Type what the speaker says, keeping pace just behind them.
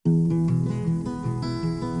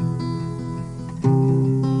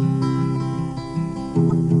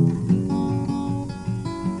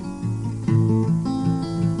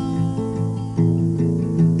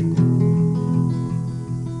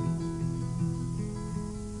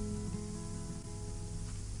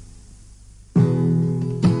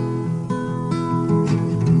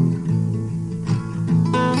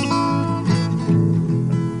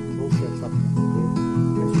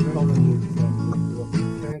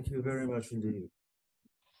you very much indeed.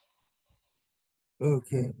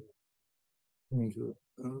 Okay. Thank you.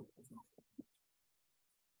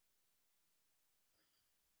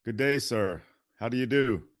 Good day, sir. How do you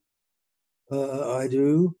do? I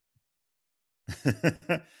do.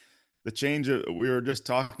 The change of we were just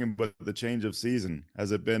talking about the change of season.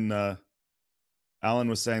 Has it been Alan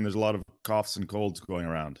was saying there's a lot of coughs and colds going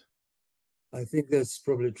around. I think that's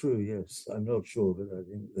probably true. Yes, I'm not sure, but I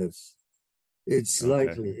think it's Okay.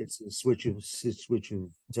 likely. It's a switch of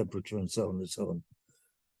temperature and so on and so on,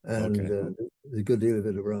 and Okay. there's a good deal of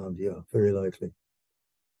it around. Yeah, very likely.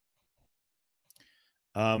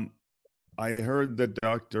 Um I heard that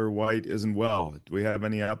Dr. White isn't well. Do we have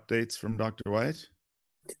any updates from Dr. White?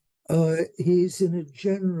 He's in a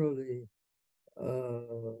generally uh,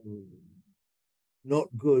 not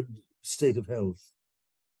good state of health.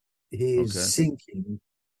 He's Okay. sinking,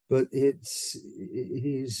 but he's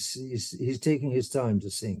taking his time to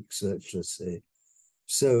sink. So let's just say.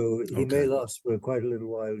 So he may Okay. last for quite a little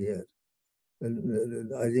while yet.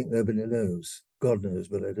 And I think nobody knows. God knows,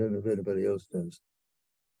 but I don't know if anybody else knows.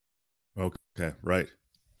 Okay. Right.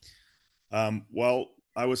 Well,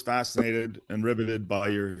 I was fascinated and riveted by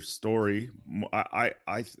your story.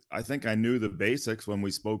 I think I knew the basics when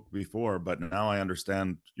we spoke before, but now I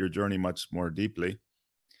understand your journey much more deeply.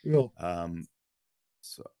 Yeah. Um,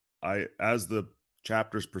 so as the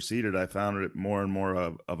chapters proceeded, I found it more and more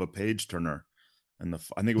of a page turner. And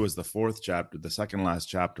I think it was the fourth chapter. The second last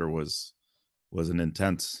chapter was an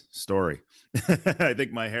intense story. I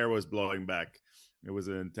think my hair was blowing back. It was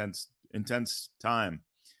an intense time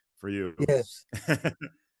for you. Yes.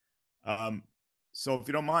 um, so if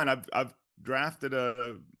you don't mind, I've drafted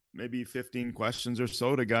a maybe 15 questions or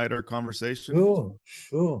so to guide our conversation. Sure.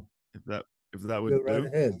 Sure. If that Go would right do,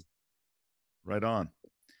 ahead. right on.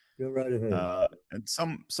 Go right ahead. And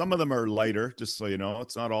some of them are lighter, just so you know.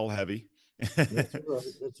 It's not all heavy. That's all right.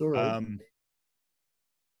 That's all right. um,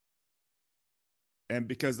 and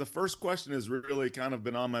because the first question has really kind of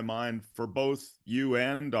been on my mind for both you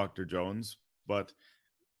and Dr. Jones, but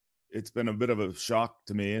it's been a bit of a shock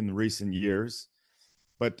to me in recent years.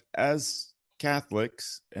 But as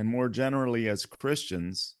Catholics, and more generally as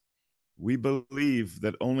Christians, we believe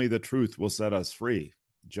that only the truth will set us free.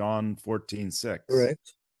 John 14:6.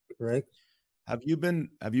 Correct. Correct. Have you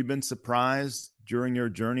been surprised during your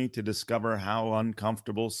journey to discover how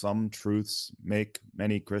uncomfortable some truths make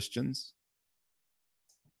many Christians?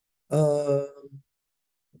 Uh,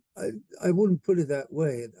 I I wouldn't put it that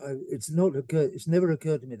way. It's not occurred. It's never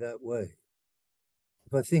occurred to me that way.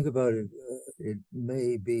 If I think about it, it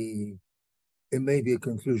may be a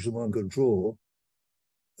conclusion one could draw.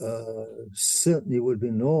 Certainly would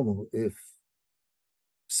be normal if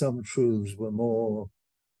some truths were more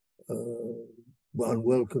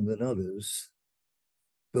unwelcome than others.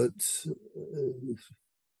 But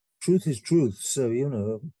truth is truth.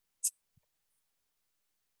 So,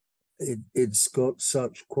 it's got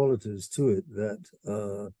such qualities to it that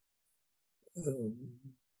um,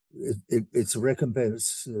 it's a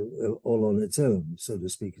recompense all on its own, so to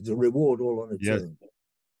speak. It's a reward all on its Yes. own.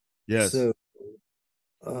 Yes. So,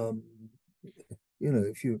 um,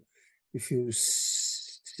 if you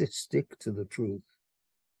stick to the truth,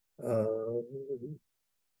 uh,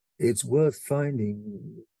 it's worth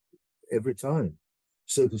finding every time,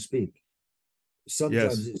 so to speak.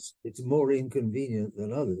 Sometimes Yes. it's more inconvenient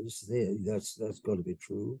than others. That's got to be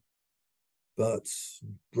true. But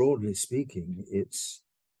broadly speaking, it's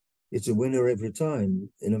a winner every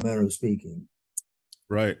time, in a manner of speaking.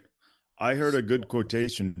 Right. I heard a good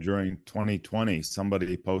quotation during 2020.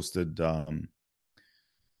 Somebody posted,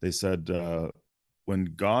 they said,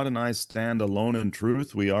 when God and I stand alone in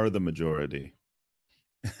truth, we are the majority.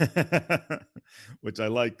 Which I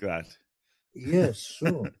like that. Yes,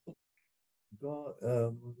 sure.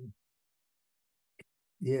 God,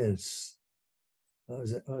 yes.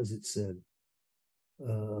 How's it said?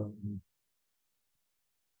 Um,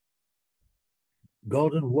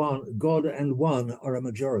 God and one are a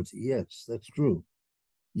majority. Yes, that's true.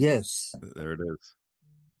 Yes. There it is.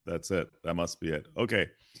 That's it. That must be it. Okay.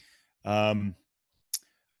 Um,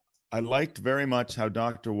 I liked very much how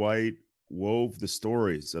Dr. White wove the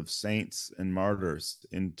stories of saints and martyrs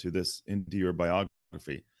into your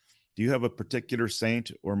biography. Do you have a particular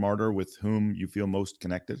saint or martyr with whom you feel most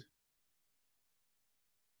connected?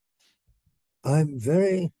 I'm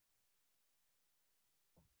very,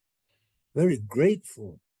 very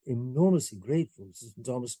grateful, enormously grateful to St.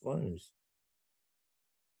 Thomas Aquinas,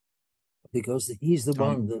 because he's the Tom,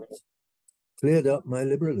 one that cleared up my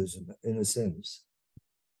liberalism in a sense.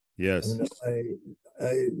 I yes. mean,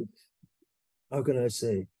 I how can I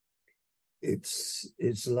say?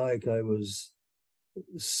 it's like I was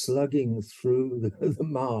slugging through the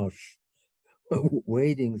marsh,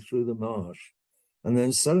 wading through the marsh, and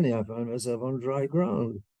then suddenly I found myself on dry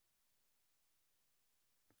ground.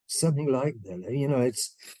 Something like that. You know,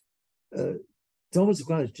 it's Thomas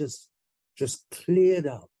Aquinas just cleared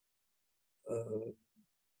up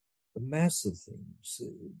a mass of things.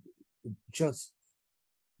 Just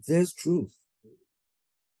there's truth,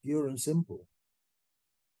 pure and simple.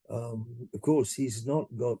 Of course, he's not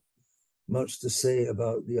got much to say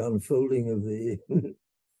about the unfolding of the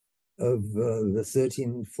of the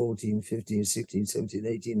 13, 14, 15, 16, 17,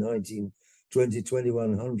 18, 19, 20,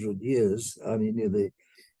 2100 years. I mean, you know,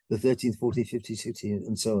 the 13th, 14th, 15th, 16th,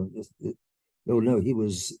 and so on. No, he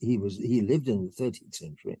lived in the 13th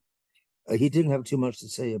century. He didn't have too much to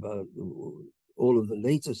say about all of the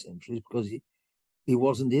later centuries because he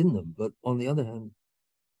wasn't in them. But on the other hand,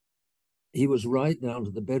 he was right down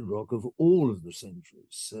to the bedrock of all of the centuries.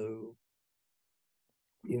 So,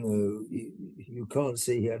 you know, you can't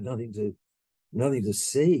say he had nothing to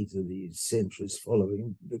say to these centuries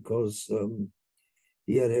following, because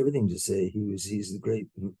he had everything to say. He's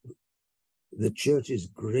the church's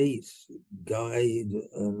great guide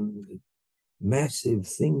and massive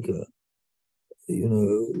thinker, you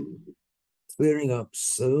know, clearing up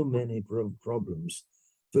so many problems,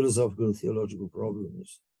 philosophical and theological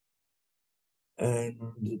problems, and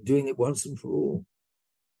doing it once and for all.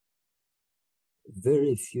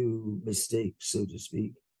 Very few mistakes, so to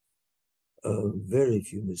speak. Very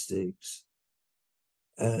few mistakes.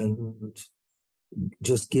 And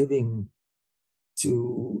just giving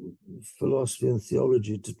to philosophy and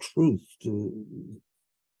theology, to truth, to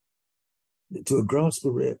a grasp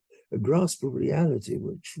of reality,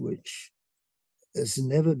 which has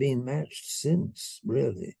never been matched since,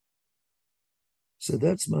 really. So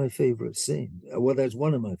that's my favorite saint. Well, that's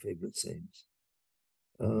one of my favorite saints.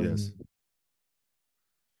 Yes.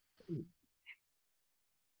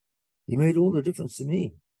 He made all the difference to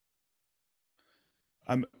me.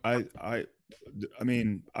 I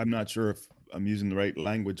mean, I'm not sure if I'm using the right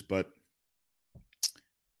language, but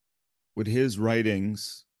would his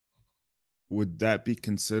writings, would that be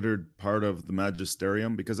considered part of the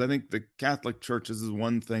magisterium? Because I think the Catholic Church is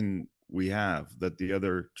one thing we have that the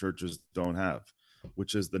other churches don't have,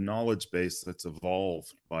 which is the knowledge base that's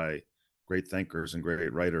evolved by great thinkers and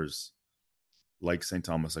great writers like St.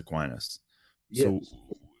 Thomas Aquinas. Yes. So,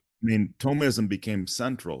 I mean, Thomism became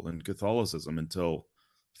central in Catholicism until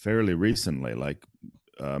fairly recently, like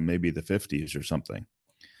maybe the 50s or something.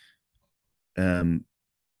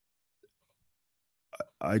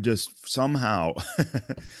 I just somehow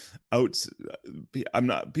I'm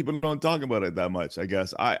not, people don't talk about it that much, I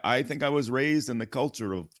guess. I think I was raised in the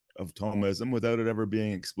culture of Thomism without it ever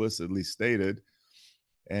being explicitly stated.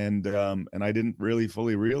 And I didn't really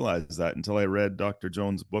fully realize that until I read Dr.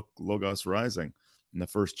 Jones' book, Logos Rising. In the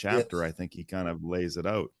first chapter, Yes. I think he kind of lays it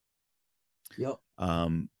out. Yep.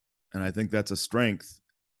 And I think that's a strength.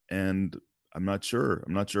 And I'm not sure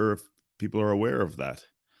if people are aware of that.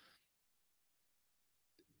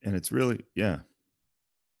 And it's really, yeah.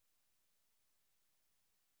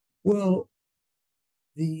 Well,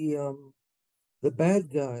 the bad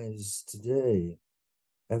guys today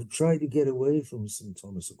have tried to get away from St.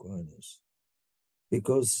 Thomas Aquinas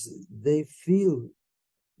because they feel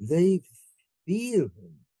him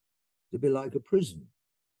to be like a prison.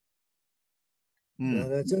 Now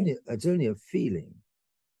that's only a feeling,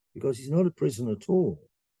 because he's not a prison at all.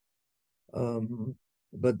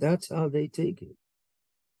 But that's how they take it.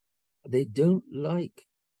 They don't like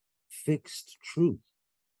fixed truth.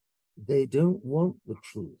 They don't want the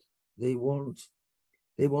truth. They want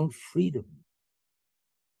freedom.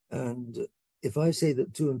 And if I say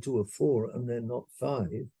that 2 and 2 are 4 and they're not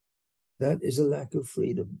 5, that is a lack of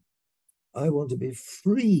freedom. I want to be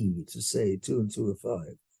free to say 2 and 2 are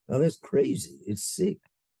 5. Now that's crazy. It's sick.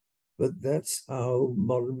 But that's how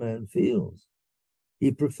modern man feels.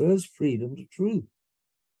 He prefers freedom to truth.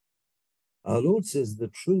 Our Lord says the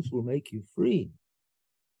truth will make you free.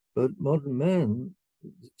 But modern man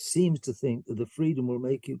seems to think that the freedom will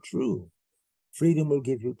make you true. Freedom will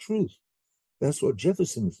give you truth. That's what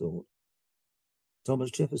Jefferson thought.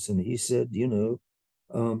 Thomas Jefferson, he said, you know,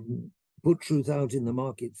 put truth out in the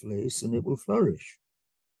marketplace and it will flourish.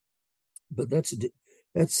 But that's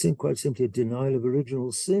quite simply a denial of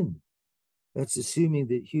original sin. That's assuming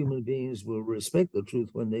that human beings will respect the truth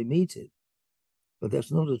when they meet it. But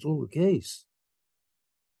that's not at all the case.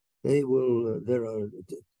 They will,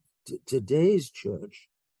 today's church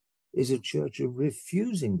is a church of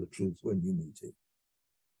refusing the truth when you meet it,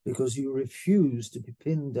 because you refuse to be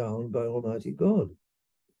pinned down by Almighty God.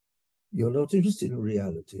 You're not interested in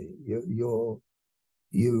reality. You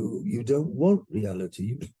don't want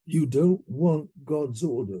reality. You don't want God's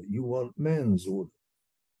order. You want man's order.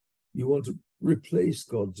 You want to replace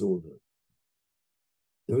God's order.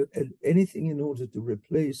 Anything in order to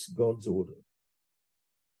replace God's order.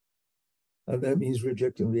 And that means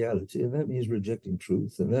rejecting reality, and that means rejecting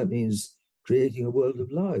truth, and that means creating a world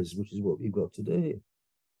of lies, which is what we've got today.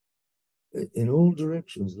 In all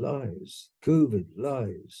directions, lies. COVID,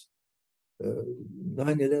 lies.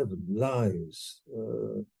 9/11, lies.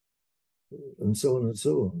 And so on and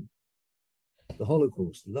so on. The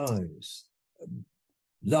Holocaust, lies.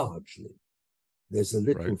 Largely. There's a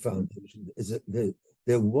little foundation.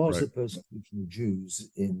 There was a persecution of Jews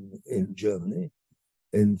in Germany,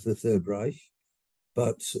 in the Third Reich,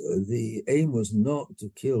 but the aim was not to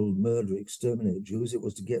kill, murder, exterminate Jews. It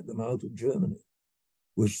was to get them out of Germany,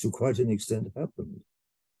 which to quite an extent happened.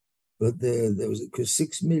 But there was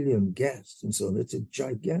 6 million gassed and so on. It's a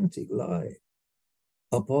gigantic lie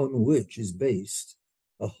upon which is based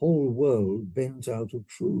a whole world bent out of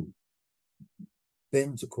truth,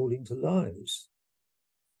 bent according to lies.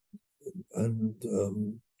 And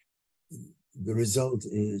the result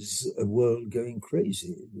is a world going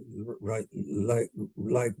crazy, right,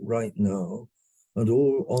 like right now, and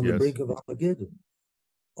all on the brink of Armageddon,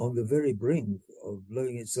 on the very brink of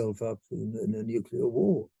blowing itself up in a nuclear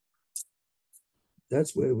war.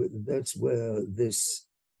 That's where this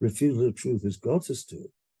refusal of truth has got us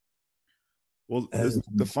to. Well,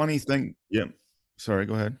 the funny thing, sorry,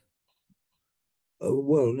 go ahead. Oh,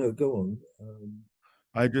 well, no, go on.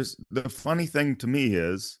 The funny thing to me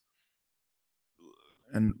is,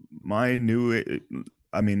 and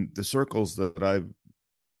the circles that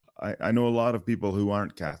I know a lot of people who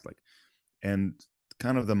aren't Catholic, and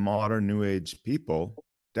kind of the modern New Age people,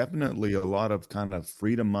 definitely a lot of kind of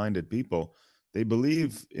freedom-minded people, they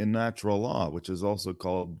believe in natural law, which is also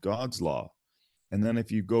called God's law. And then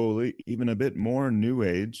if you go even a bit more New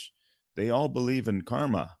Age, they all believe in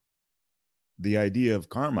karma, the idea of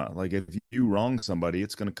karma. Like if you wrong somebody,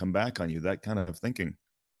 it's going to come back on you, that kind of thinking.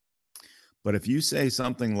 But if you say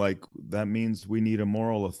something like, that means we need a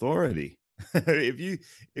moral authority, if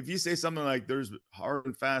you say something like there's hard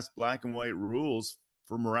and fast black and white rules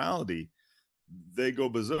for morality, they go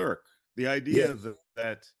berserk. The idea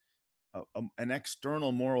that an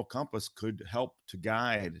external moral compass could help to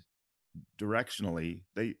guide directionally,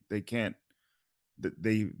 they can't.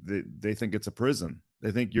 They think it's a prison.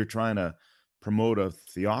 They think you're trying to promote a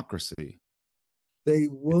theocracy. They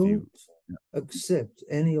won't accept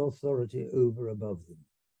any authority over above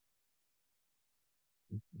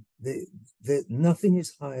them. Nothing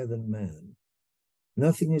is higher than man.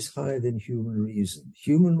 Nothing is higher than human reason.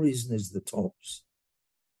 Human reason is the tops.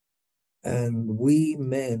 And we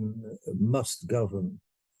men must govern.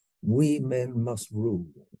 We men must rule.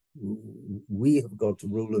 We have got to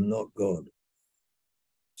rule and not God.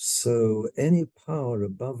 So any power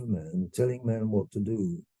above man, telling man what to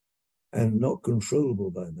do, and not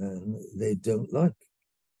controllable by man, they don't like.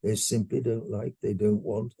 They simply don't like, they don't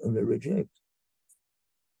want, and they reject.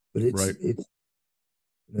 But it's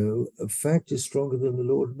a fact is stronger than the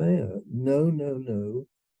Lord Mayor. No.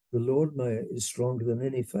 The Lord Mayor is stronger than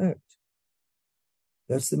any fact.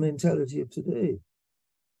 That's the mentality of today.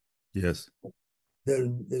 Yes.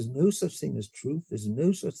 There's no such thing as truth. There's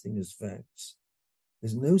no such thing as facts.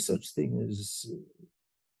 There's no such thing as...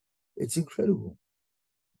 It's incredible.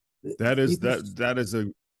 That is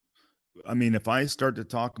if I start to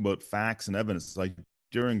talk about facts and evidence, like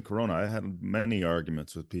during Corona, I had many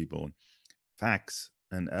arguments with people. Facts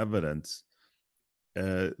and evidence,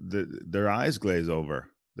 their eyes glaze over.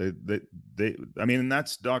 And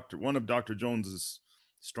that's one of Dr. Jones's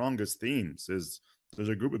strongest themes is there's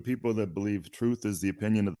a group of people that believe truth is the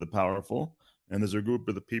opinion of the powerful, and there's a group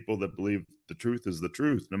of the people that believe the truth is the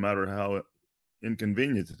truth, no matter how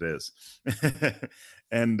inconvenient it is.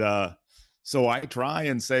 And so I try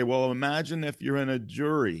and say, well, imagine if you're in a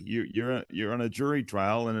jury, you're on a jury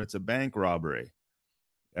trial and it's a bank robbery.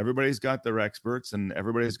 Everybody's got their experts and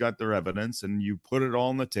everybody's got their evidence, and you put it all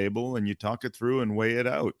on the table and you talk it through and weigh it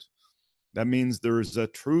out. That means there's a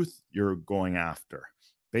truth you're going after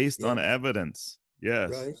based on evidence.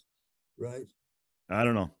 Yes. Right. I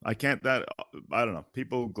don't know. I don't know.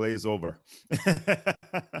 People glaze over.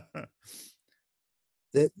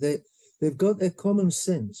 They've got their common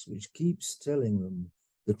sense, which keeps telling them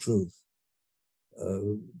the truth.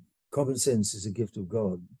 Common sense is a gift of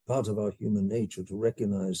God, part of our human nature to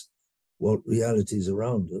recognize what reality is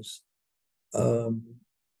around us.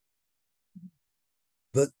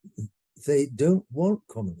 But they don't want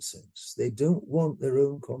common sense. They don't want their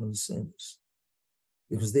own common sense.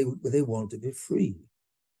 because they want to be free.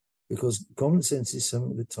 Because common sense is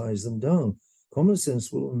something that ties them down. Common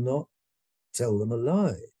sense will not tell them a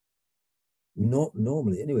lie. Not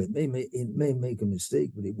normally. Anyway, it may make a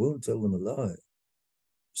mistake, but it won't tell them a lie.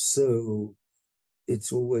 So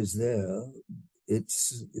it's always there.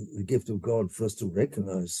 It's the gift of God for us to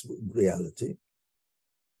recognize reality,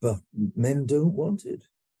 but men don't want it.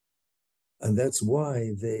 And that's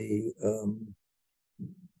why they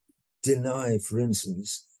deny, for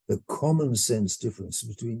instance, the common sense difference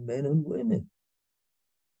between men and women,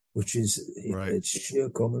 which is Right. it's sheer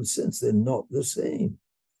common sense. They're not the same.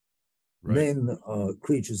 Right. Men are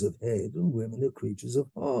creatures of head and women are creatures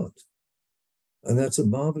of heart. And that's a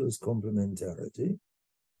marvelous complementarity.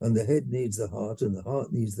 And the head needs the heart and the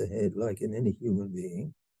heart needs the head, like in any human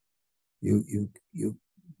being. You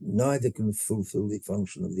neither can fulfill the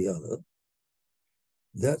function of the other.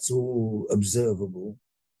 That's all observable.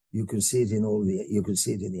 You can see it in you can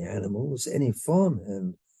see it in the animals. Any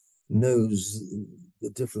farmhand knows the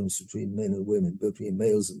difference between men and women, between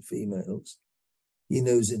males and females. He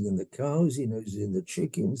knows it in the cows, he knows it in the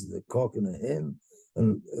chickens, the cock and a hen,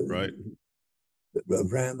 and Right. a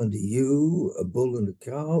ram and a ewe, a bull and a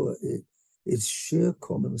cow. It's sheer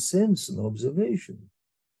common sense and observation.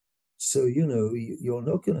 So, you're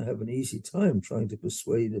not going to have an easy time trying to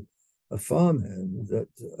persuade a farmhand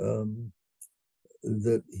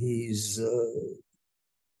that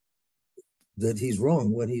he's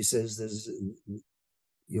wrong when he says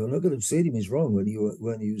you're not going to persuade him he's wrong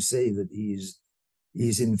when you say that he's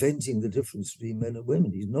inventing the difference between men and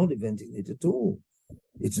women. He's not inventing it at all.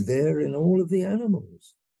 It's there in all of the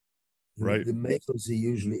animals. Right. The males are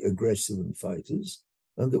usually aggressive and fighters,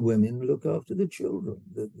 and the women look after the children.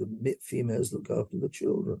 The females look after the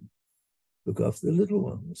children, look after the little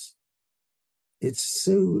ones. It's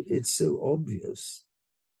so obvious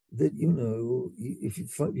that, if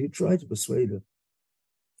you try to persuade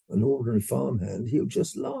an ordinary farmhand, he'll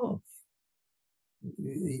just laugh.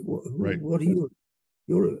 Right. What are you?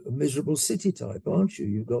 You're a miserable city type, aren't you?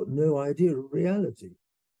 You've got no idea of reality.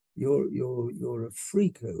 You're a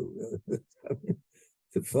freako. I mean,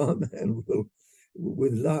 the farmhand will,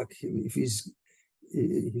 with luck, if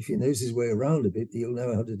he knows his way around a bit, he'll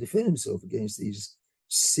know how to defend himself against these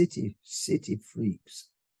city freaks,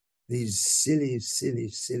 these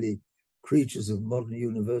silly creatures of modern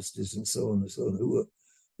universities and so on and so on,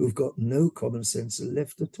 who've got no common sense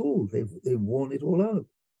left at all. They've worn it all out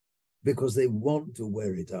because they want to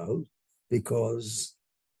wear it out, because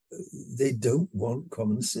they don't want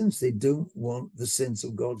common sense. They don't want the sense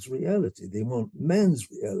of God's reality. They want man's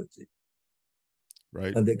reality.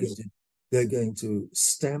 Right. And they're going to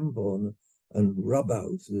stamp on and rub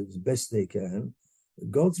out as best they can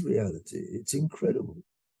God's reality. It's incredible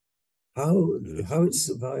how it's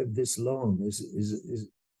survived this long is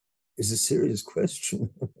a serious question.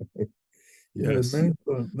 Yes.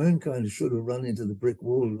 Mankind should have run into the brick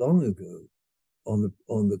wall long ago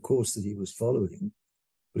on the course that he was following,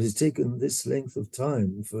 but it's taken this length of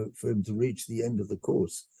time for him to reach the end of the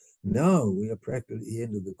course. Now we are practically at the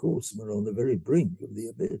end of the course, and we're on the very brink of the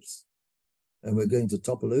abyss, and we're going to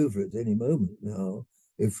topple over at any moment now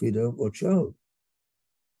if we don't watch out.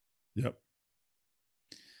 Yep.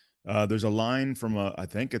 There's a line from I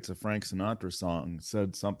think it's a Frank Sinatra song,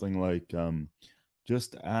 said something like,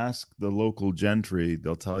 just ask the local gentry,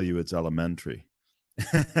 they'll tell you it's elementary.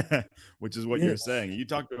 Which is what you're saying. You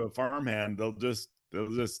talk to a farmhand, they'll just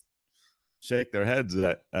shake their heads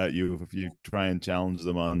at you if you try and challenge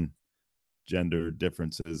them on gender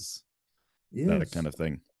differences, that kind of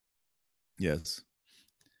thing. Yes.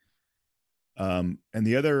 And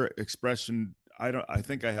the other expression, I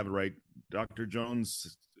think I have it right. Dr.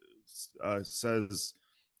 Jones says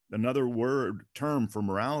another term for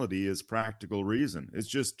morality is practical reason. It's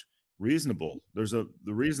just reasonable. The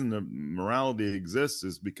reason that morality exists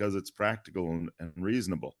is because it's practical and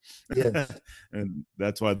reasonable. Yes. And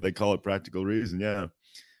that's why they call it practical reason. Yeah.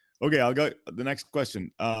 Okay, I'll go the next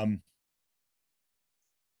question.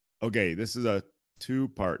 Okay, this is a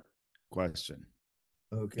two-part question.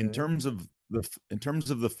 Okay. In terms of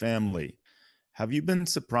the family, have you been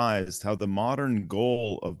surprised how the modern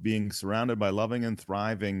goal of being surrounded by loving and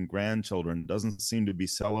thriving grandchildren doesn't seem to be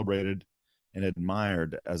celebrated and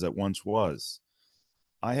admired as it once was?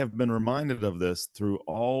 I have been reminded of this through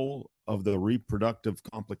all of the reproductive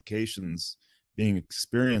complications being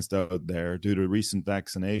experienced out there due to recent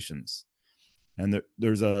vaccinations. And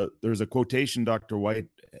there's a quotation Dr. White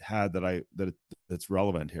had that's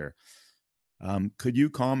relevant here. Could you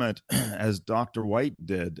comment, as Dr. White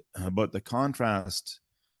did, about the contrast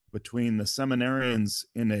between the seminarians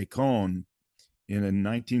in Acon in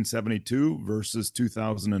 1972 versus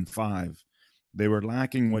 2005. They were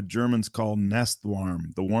lacking what Germans call nest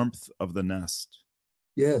warm, the warmth of the nest.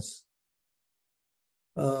 Yes.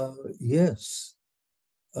 Yes.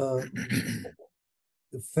 Um,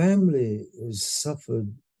 the family has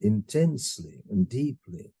suffered intensely and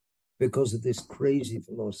deeply because of this crazy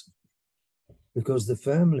philosophy, because the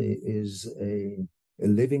family is a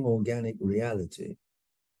living organic reality,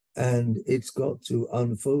 and it's got to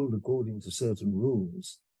unfold according to certain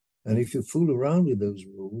rules. And if you fool around with those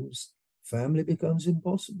rules, family becomes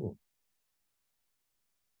impossible.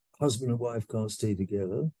 Husband and wife can't stay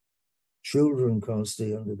together. Children can't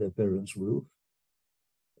stay under their parents' roof,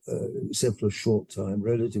 except for a short time,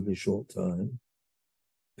 relatively short time.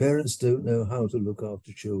 Parents don't know how to look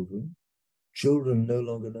after children. Children no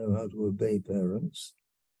longer know how to obey parents.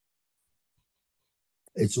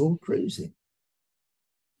 It's all crazy.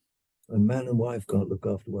 And man and wife can't look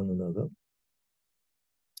after one another.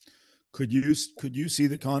 Could you see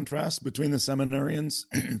the contrast between the seminarians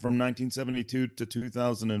from 1972 to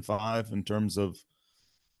 2005 in terms of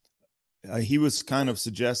he was kind of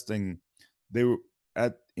suggesting they were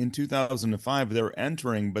at in 2005 they were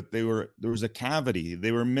entering, but there was a cavity.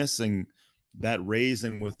 They were missing that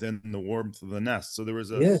raising within the warmth of the nest. So there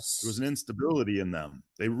was Yes, an instability in them.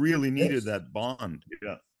 They really needed yes, that bond,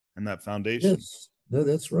 yeah, and that foundation. yes. No,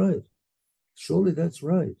 that's right. Surely that's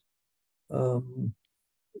right. Um,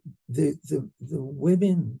 the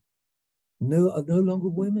women are no longer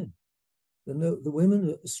women. The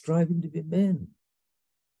women are striving to be men.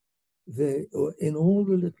 They in all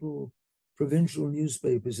the little provincial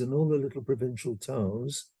newspapers in all the little provincial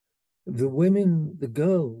towns, the women, the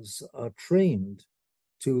girls are trained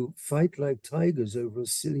to fight like tigers over a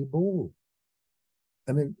silly ball.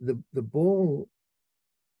 I mean, the ball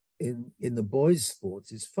in the boys'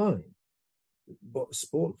 sports is fine. But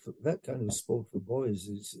sport for that kind of sport for boys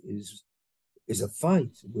is a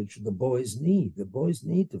fight which the boys need. The boys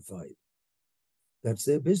need to fight. That's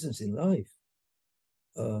their business in life.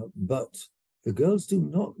 But the girls do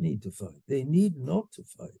not need to fight. They need not to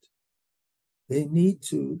fight. They need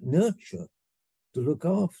to nurture, to look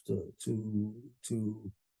after, to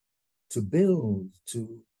build,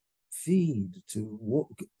 to feed, to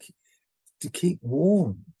walk, to keep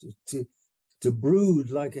warm, to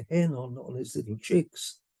brood like a hen on its little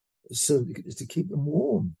chicks, so to keep them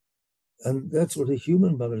warm. And that's what a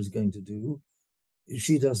human mother is going to do.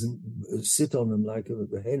 She doesn't sit on them like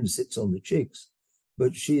a hen sits on the chicks,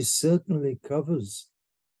 but she certainly covers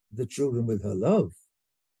the children with her love.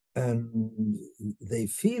 And they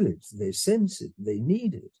feel it, they sense it, they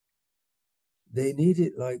need it. They need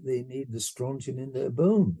it like they need the strontium in their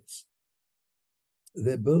bones.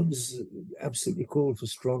 Their bones absolutely call for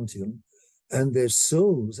strontium, and their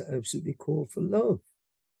souls absolutely call for love.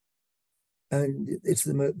 And it's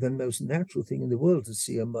the most natural thing in the world to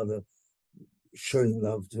see a mother showing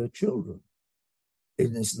love to her children.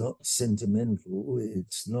 It is not sentimental,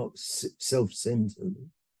 it's not self-centered,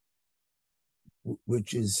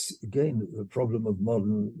 which is, again, the problem of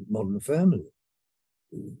modern family.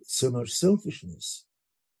 So much selfishness.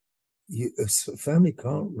 A family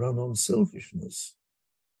can't run on selfishness.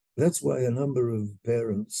 That's why a number of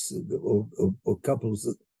parents or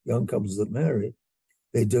couples young couples that marry,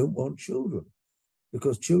 they don't want children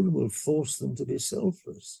because children will force them to be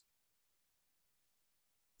selfless.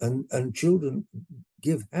 And children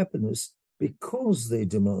give happiness because they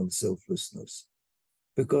demand selflessness.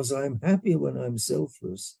 Because I'm happy when I'm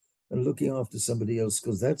selfless and looking after somebody else,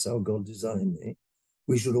 because that's how God designed me.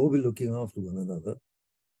 We should all be looking after one another.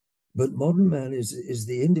 But modern man is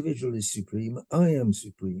the individual is supreme. I am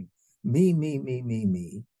supreme. Me, me, me, me,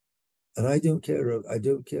 me. And I don't care. I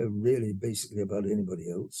don't care really basically about anybody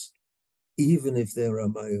else, even if they are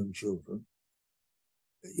my own children.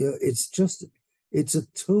 You know, it's a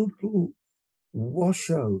total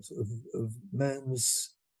washout of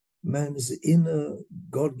man's inner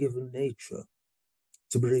God-given nature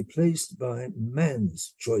to be replaced by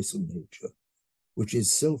man's choice of nature, which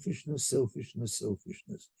is selfishness, selfishness,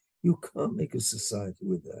 selfishness. You can't make a society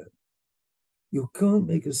with that. You can't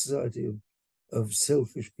make a society of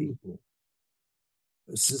selfish people.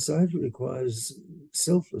 A society requires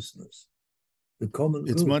selflessness, the common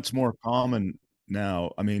It's good. much more common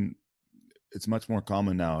now. I mean, it's much more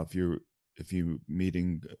common now if you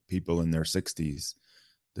meeting people in their 60s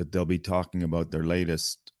that they'll be talking about their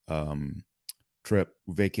latest trip,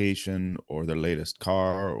 vacation, or their latest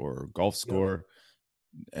car or golf Yep. score,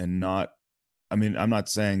 and not. I mean, I'm not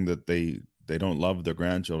saying that they don't love their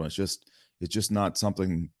grandchildren. It's just not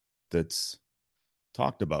something that's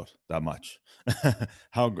talked about that much.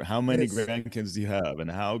 How many Yes. grandkids do you have, and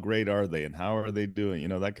how great are they, and how are they doing? You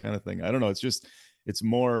know, that kind of thing. I don't know. It's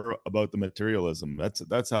more about the materialism.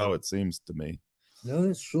 That's how it seems to me. No,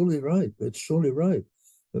 that's surely right. That's surely right.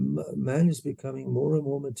 Man is becoming more and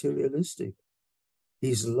more materialistic.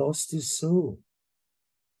 He's lost his soul.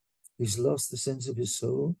 He's lost the sense of his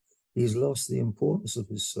soul. He's lost the importance of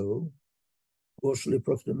his soul. What shall it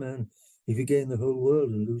profit a man if he gain the whole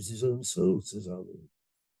world and lose his own soul, says our Lord,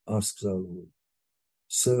 asks our Lord.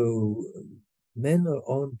 So men are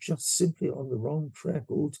on just simply on the wrong track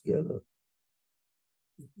altogether.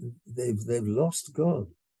 They've lost God.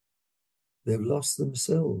 They've lost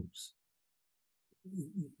themselves.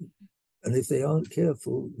 And if they aren't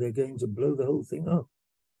careful, they're going to blow the whole thing up.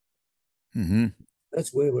 Mm-hmm.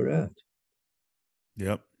 That's where we're at.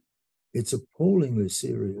 Yep. It's appallingly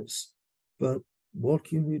serious, but what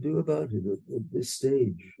can you do about it at this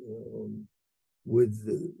stage?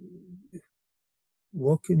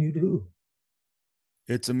 What can you do?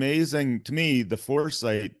 It's amazing to me the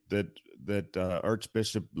foresight that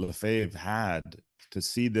Archbishop Lefebvre had to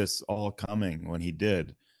see this all coming when he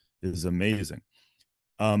did is amazing.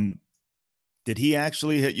 Did he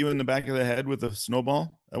actually hit you in the back of the head with a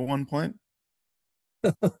snowball at one point?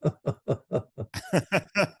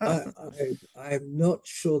 I'm not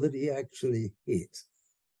sure that he actually hit.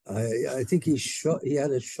 I think he shot. He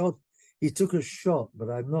had a shot. He took a shot, but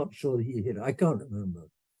I'm not sure that he hit. I can't remember.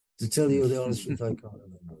 To tell you the honest truth, I can't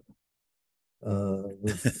remember.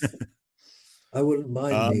 I wouldn't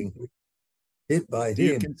mind being hit by Do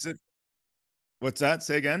you him. consider what's that?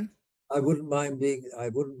 Say again? I wouldn't mind being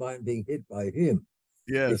hit by him.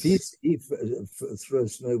 If he Yes. threw a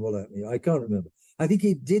snowball at me, I can't remember. I think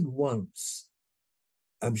he did once.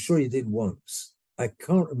 I'm sure he did once. I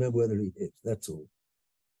can't remember whether he hit. That's all.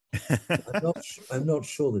 I'm not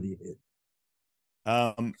sure that he hit.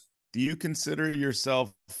 Do you consider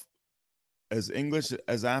yourself as English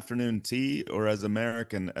as afternoon tea or as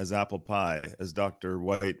American as apple pie, as Dr.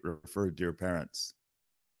 White referred to your parents?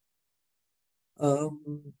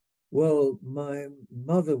 Well, my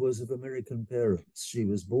mother was of American parents. She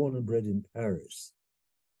was born and bred in Paris,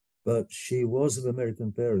 but she was of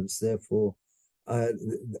American parents. Therefore, I'm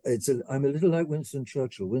a little like Winston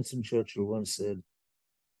Churchill. Winston Churchill once said,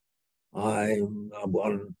 I'm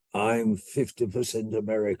 50%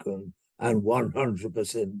 American and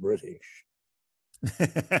 100% British."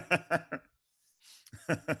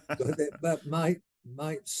 That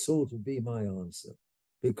might sort of be my answer,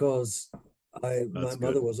 because my That's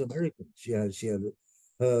mother good. was American. She had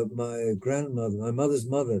my mother's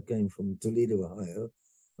mother came from Toledo, Ohio,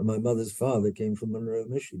 and my mother's father came from Monroe,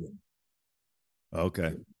 Michigan.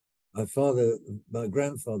 Okay. My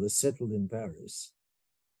grandfather settled in Paris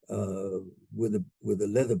with a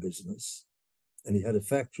leather business, and he had a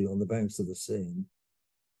factory on the banks of the Seine.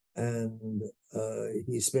 And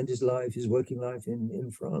he spent his working life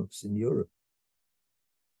in France, in Europe.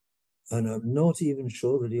 And I'm not even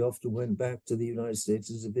sure that he often went back to the United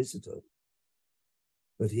States as a visitor.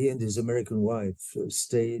 But he and his American wife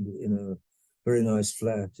stayed in a very nice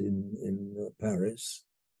flat in Paris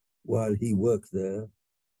while he worked there,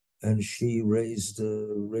 and she raised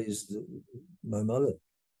my mother.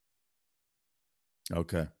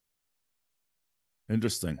 Okay.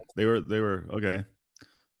 Interesting. They were okay.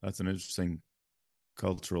 That's an interesting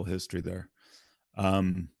cultural history there.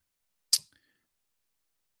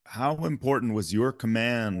 How important was your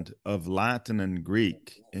command of Latin and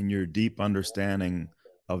Greek in your deep understanding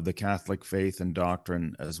of the Catholic faith and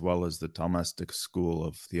doctrine, as well as the Thomistic school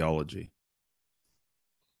of theology?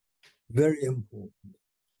 Very important.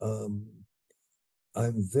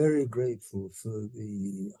 I'm very grateful for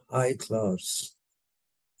the high class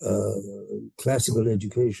classical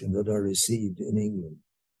education that I received in England,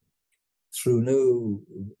 through no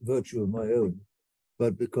virtue of my own,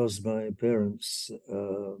 but because my parents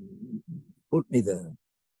put me there.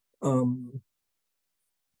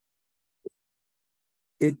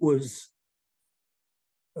 It was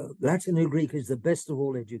Latin and Greek is the best of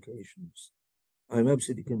all educations. I'm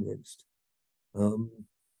absolutely convinced.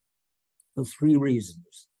 For three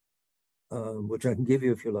reasons, which I can give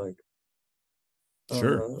you if you like.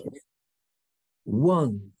 Sure.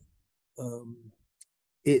 One,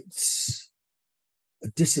 it's a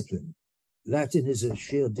discipline. Latin is a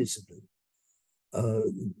sheer discipline.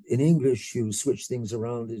 In English, you switch things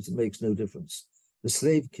around, it makes no difference. The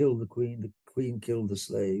slave killed the queen killed the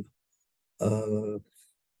slave.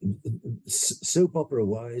 Soap opera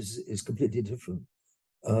wise is completely different.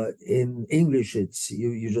 In English, it's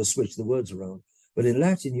you just switch the words around. But in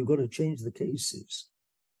Latin, you've got to change the cases.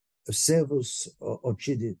 Servus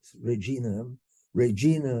occidit reginam,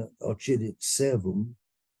 Regina occidit servum.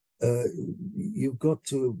 You've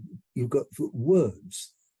got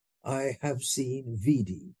words. I have seen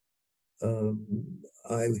vidi.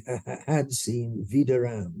 I had seen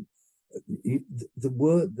videram. The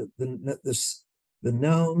word, the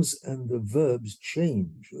nouns and the verbs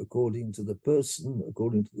change according to the person,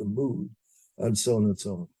 according to the mood, and so on and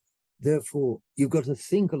so on. Therefore, you've got to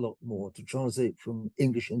think a lot more to translate from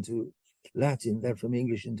English into Latin than from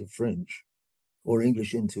English into French or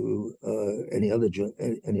English into any other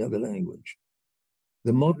language.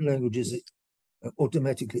 The modern language is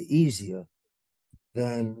automatically easier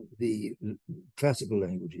than the classical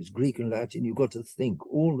languages, Greek and Latin. You've got to think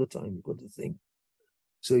all the time. You've got to think.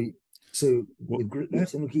 So with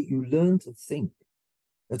Latin and Greek, you learn to think.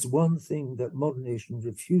 That's one thing that modern nation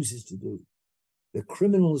refuses to do. The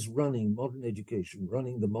criminals running modern education,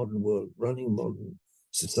 running the modern world, running modern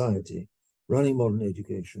society, running modern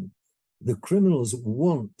education, the criminals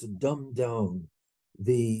want to dumb down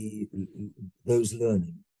those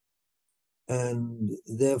learning. And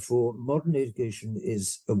therefore, modern education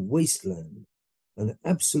is a wasteland, an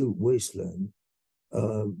absolute wasteland.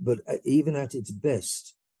 But even at its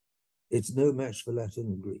best, it's no match for Latin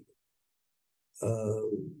and Greek.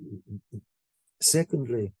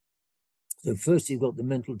 Secondly, so first you've got the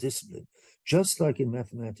mental discipline. Just like in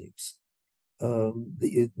mathematics,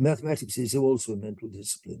 mathematics is also a mental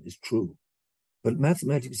discipline, it's true. But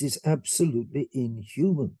mathematics is absolutely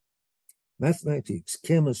inhuman. Mathematics,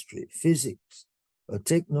 chemistry, physics,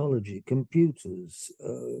 technology, computers,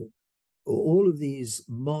 all of these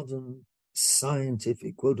modern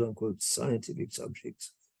scientific, quote unquote, scientific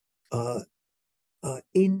subjects are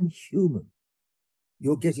inhuman.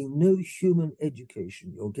 You're getting no human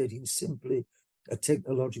education. You're getting simply a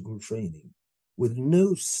technological training with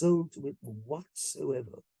no soul to it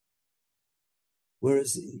whatsoever.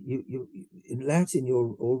 Whereas you in Latin,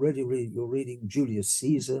 you're reading Julius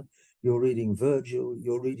Caesar, you're reading Virgil,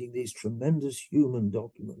 you're reading these tremendous human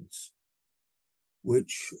documents,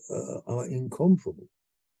 which are incomparable.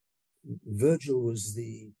 Virgil was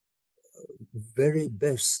the very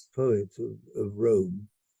best poet of Rome,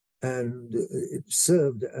 and it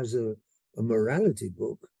served as a morality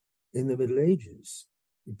book in the Middle Ages.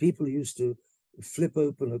 People used to flip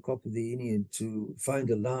open a copy of the Aeneid to find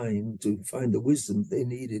a line, to find the wisdom they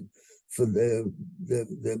needed for the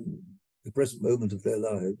present moment of their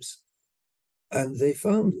lives, and they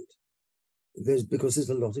found it. Because there's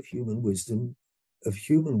a lot of human wisdom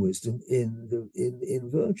in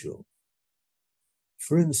Virgil.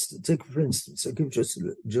 For instance, I'll give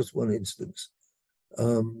just one instance.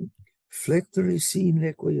 Flectere sin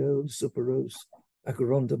lequio superos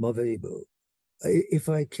acheronda movebo. If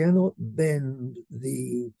I cannot bend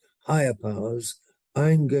the higher powers,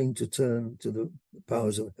 I'm going to turn to the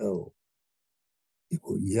powers of hell.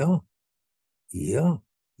 Yeah,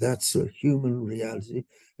 that's a human reality,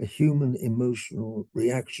 a human emotional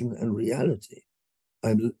reaction and reality.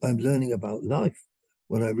 I'm learning about life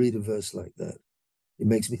when I read a verse like that. It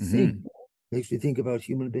makes me think. Makes me think about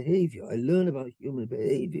human behavior. I learn about human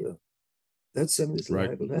behavior. That's something that's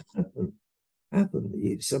liable to happen.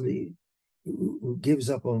 Somebody who gives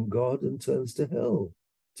up on God and turns to hell,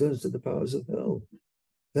 turns to the powers of hell.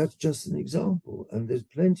 That's just an example, and there's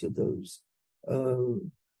plenty of those.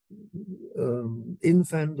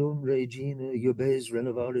 Infandum regina iubes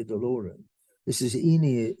renovare dolorem. This is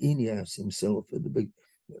Aeneas himself at the big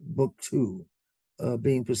book 2,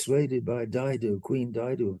 being persuaded by Dido, Queen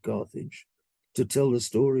Dido of Carthage, to tell the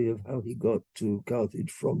story of how he got to Carthage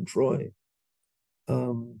from Troy.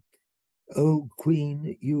 O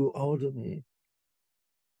Queen, you order me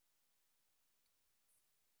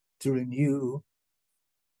to renew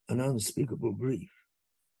an unspeakable grief.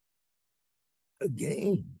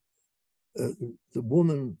 Again, the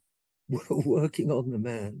woman working on the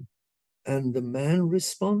man, and the man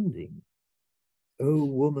responding. Oh,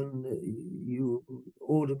 woman, you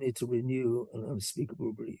order me to renew an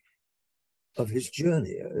unspeakable grief of his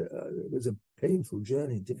journey. It was a painful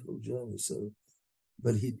journey, difficult journey.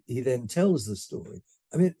 But he then tells the story.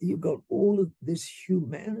 I mean, you've got all of this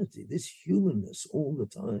humanity, this humanness all the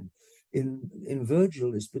time. In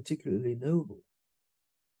Virgil is particularly noble.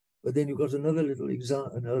 But then you've got another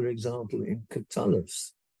example in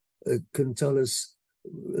Catullus. Catullus,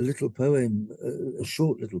 a little poem, a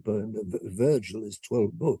short little poem. Virgil is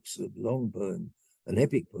 12 books, a long poem, an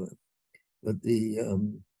epic poem. But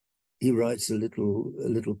he writes a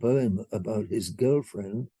little poem about his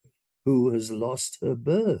girlfriend who has lost her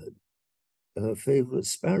bird, her favorite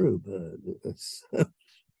sparrow bird.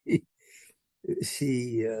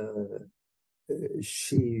 She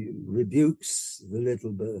rebukes the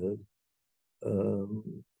little bird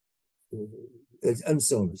and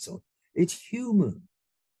so on and so on. It's human,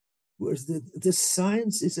 whereas the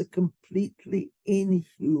science is a completely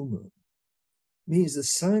inhuman. Means the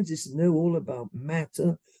scientists know all about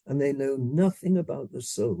matter and they know nothing about the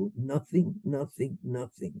soul. Nothing, nothing,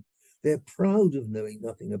 nothing. They're proud of knowing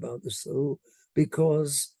nothing about the soul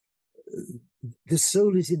because the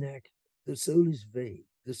soul is inaccurate. The soul is vague.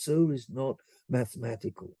 The soul is not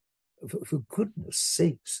mathematical. For goodness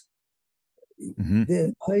sakes,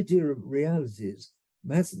 their idea of reality is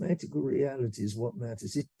mathematical reality is what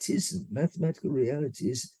matters. It isn't. Mathematical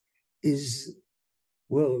reality is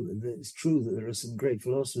well, it's true that there are some great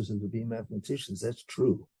philosophers who have been mathematicians. That's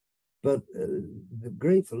true. But the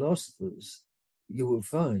great philosophers, you will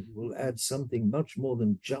find, will add something much more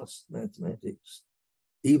than just mathematics,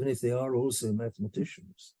 even if they are also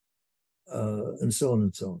mathematicians, and so on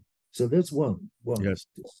and so on. So that's one. Yes.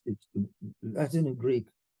 It's Latin and Greek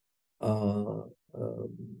are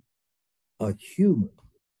human,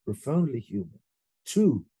 profoundly human.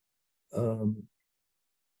 Two,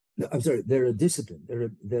 I'm sorry, they're a discipline.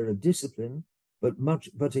 They're a discipline,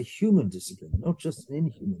 but a human discipline, not just an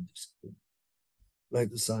inhuman discipline,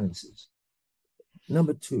 like the sciences.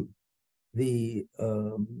 Number two, the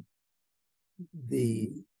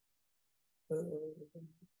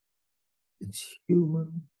it's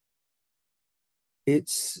human.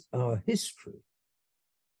 It's our history.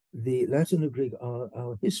 The Latin and Greek are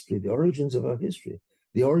our history, the origins of our history,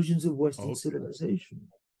 the origins of Western civilization.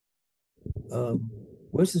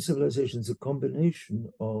 Western civilization is a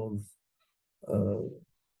combination of what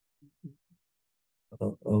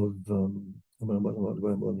I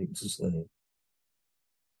need to say.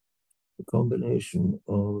 A combination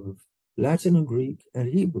of Latin and Greek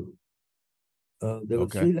and Hebrew. There were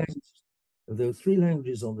three languages. There were three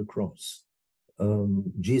languages on the cross.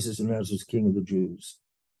 Jesus of Nazareth, King of the Jews.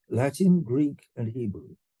 Latin, Greek, and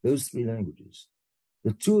Hebrew. Those three languages.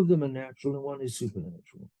 The two of them are natural and one is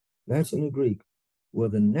supernatural. Latin and Greek were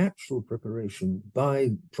the natural preparation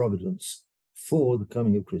by providence for the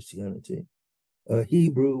coming of Christianity.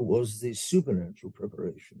 Hebrew was the supernatural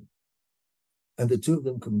preparation. And the two of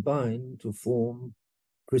them combined to form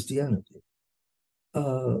Christianity.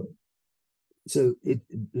 So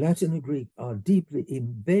Latin and Greek are deeply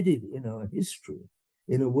embedded in our history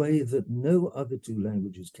in a way that no other two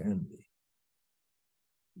languages can be.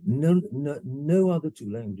 No other two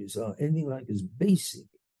languages are anything like as basic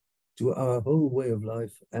to our whole way of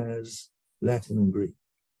life as Latin and Greek.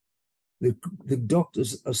 The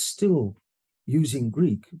doctors are still using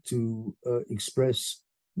Greek to express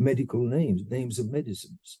medical names of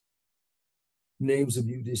medicines, names of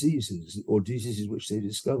new diseases or diseases which they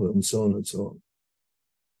discover, and so on and so on.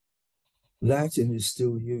 Latin is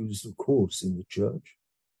still used, of course, in the church,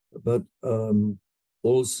 but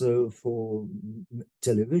also for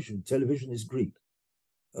television. Television is Greek.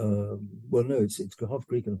 Well, no, it's half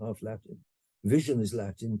Greek and half Latin. Vision is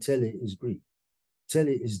Latin, tele is Greek.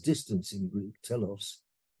 Tele is distance in Greek, telos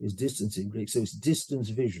is distance in Greek, so it's distance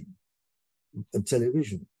vision and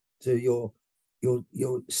television. So you're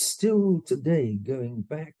still today going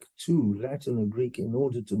back to Latin and Greek in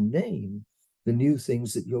order to name the new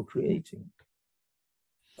things that you're creating.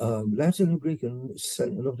 Latin and Greek are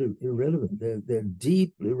not irrelevant. They're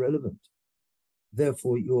deeply relevant.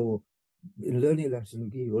 Therefore, in learning Latin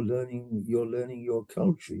and Greek, you're learning your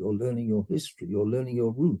culture, you're learning your history, you're learning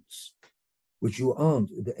your roots, which you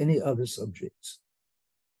aren't in any other subjects.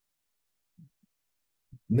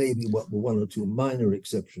 Maybe one or two minor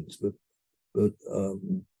exceptions, but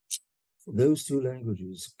those two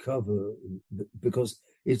languages cover, because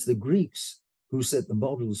it's the Greeks who set the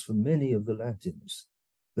models for many of the Latins.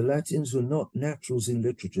 The Latins were not naturals in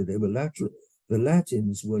literature. The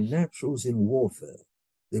Latins were naturals in warfare.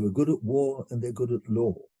 They were good at war and they're good at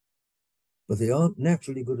law, but they aren't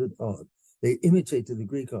naturally good at art. They imitated the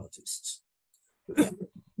Greek artists.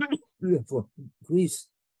 Therefore, Greece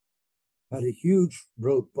had a huge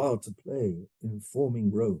part to play in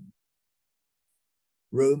forming Rome.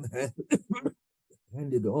 Rome had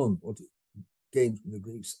handed on what it gained from the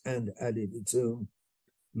Greeks and added its own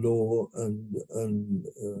law and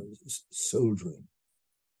soldiering.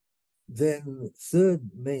 Then, third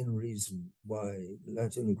main reason why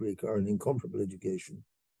Latin and Greek are an incomparable education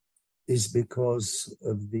is because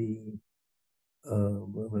of the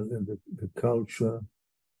culture,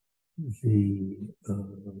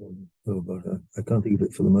 I can't think of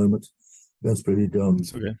it for the moment. That's pretty dumb.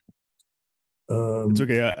 It's okay. It's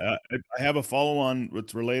okay. I have a follow-on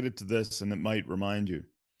that's related to this, and it might remind you.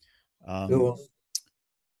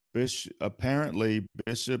 Apparently,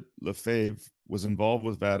 Bishop Lefebvre was involved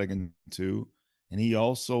with Vatican II, and he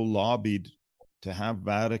also lobbied to have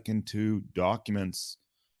Vatican II documents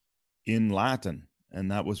in Latin,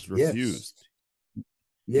 and that was Yes, refused.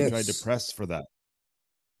 He tried to yes, press for that.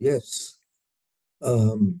 yes.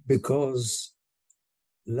 Because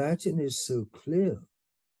Latin is so clear.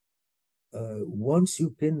 Once you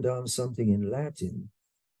pin down something in Latin,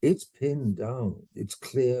 it's pinned down. It's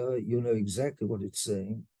clear. You know exactly what it's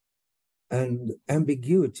saying. And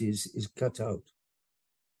ambiguities is cut out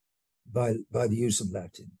by the use of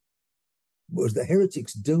Latin. Whereas the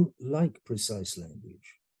heretics don't like precise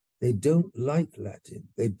language. They don't like Latin.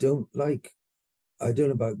 They don't like, I don't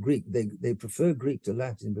know about Greek. They prefer Greek to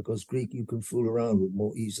Latin because Greek you can fool around with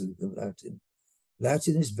more easily than Latin.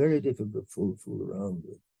 Latin is very difficult to fool around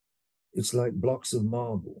with. It's like blocks of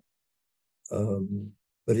marble.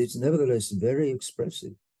 But it's nevertheless very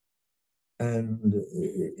expressive and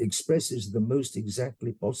expresses the most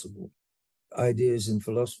exactly possible ideas in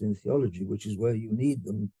philosophy and theology, which is where you need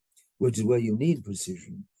them, which is where you need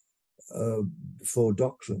precision for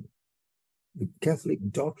doctrine. The Catholic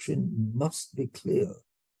doctrine must be clear.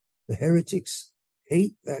 The heretics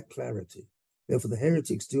hate that clarity. Therefore, the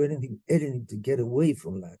heretics do anything to get away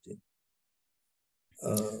from Latin.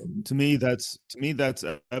 To me, that's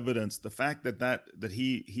evidence. The fact that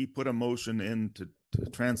he put a motion in to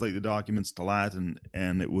translate the documents to Latin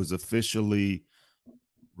and it was officially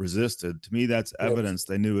resisted. To me, that's evidence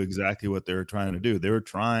they knew exactly what they were trying to do. They were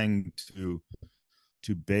trying to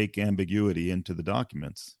bake ambiguity into the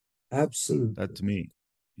documents. Absolutely. That to me,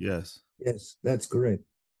 yes. Yes, that's correct.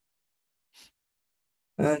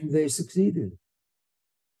 And they succeeded.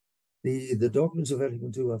 The documents of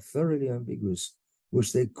Vatican II are thoroughly ambiguous,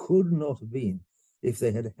 which they could not have been if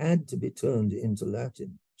they had had to be turned into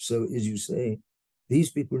Latin. So, as you say, these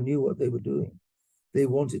people knew what they were doing. They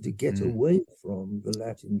wanted to get away from the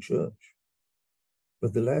Latin church.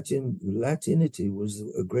 But the Latinity was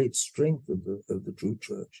a great strength of the true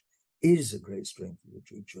church, is a great strength of the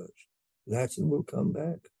true church. Latin will come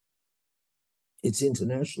back. It's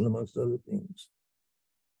international, amongst other things.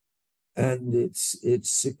 And it's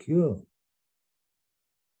secure.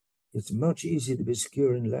 It's much easier to be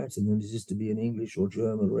secure in Latin than it is to be in English or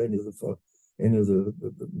German or any of the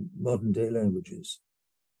modern day languages.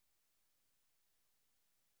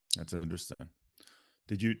 That's interesting.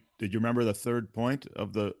 Did you remember the third point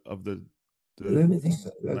of the Let me think.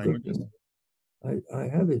 languages? I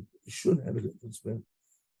have it. Should have it.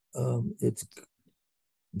 It's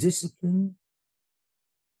discipline,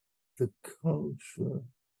 the culture.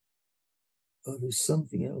 Oh, there's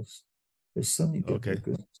something else. There's something. Okay.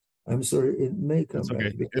 I'm sorry. It may come That's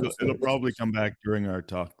okay. back. It'll probably come back during our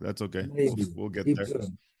talk. That's okay. We'll get Keep there.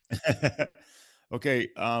 going. Okay.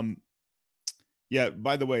 Yeah,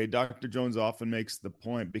 by the way, Dr. Jones often makes the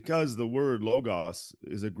point because the word logos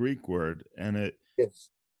is a Greek word and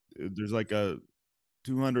there's like a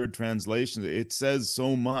 200 translations. It says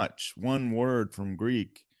so much. One word from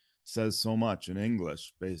Greek says so much in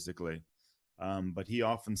English, basically. But he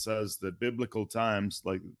often says that biblical times,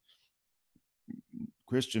 like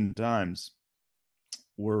Christian times,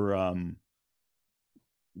 were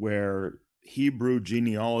where Hebrew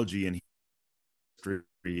genealogy and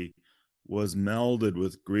history was melded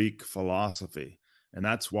with Greek philosophy. And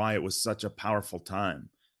that's why it was such a powerful time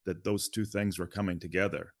that those two things were coming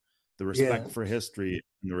together. The respect for history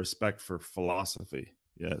and the respect for philosophy.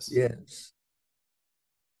 Yes. Yes.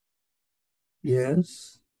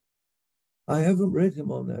 Yes. I haven't read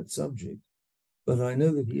him on that subject, but I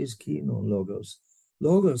know that he is keen on logos.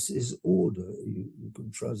 Logos is order. You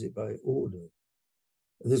can translate by order.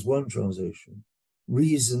 There's one translation.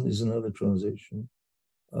 Reason is another translation.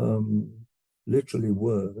 Literally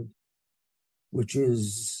word, which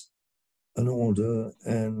is an order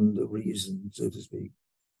and a reason, so to speak.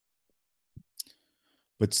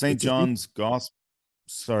 But St. John's Gospel,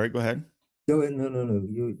 sorry, go ahead. Go ahead. No.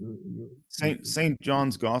 St.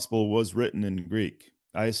 John's Gospel was written in Greek.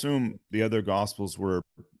 I assume the other Gospels were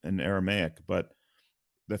in Aramaic, but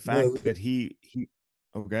the fact that he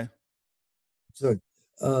okay. Sorry.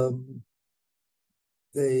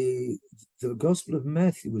 The Gospel of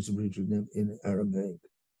Matthew was originally in Aramaic,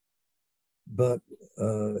 but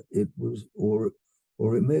it was, or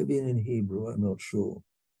it may have been in Hebrew, I'm not sure.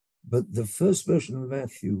 But the first version of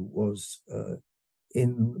Matthew was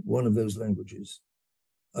in one of those languages.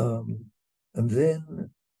 And then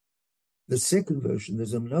the second version,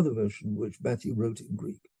 there's another version which Matthew wrote in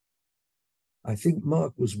Greek. I think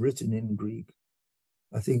Mark was written in Greek.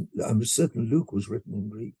 I'm certain Luke was written in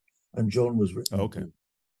Greek, and John was written in Greek.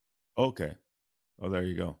 Okay. Oh, there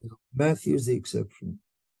you go. Matthew's the exception.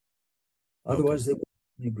 Otherwise, they were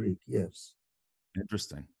in Greek, yes.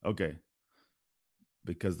 Interesting. Okay.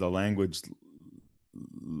 Because the language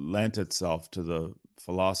lent itself to the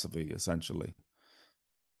philosophy, essentially.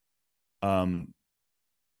 Well,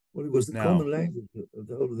 it was the Now, common language of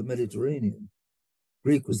the whole of the Mediterranean.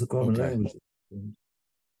 Greek was the common okay, language.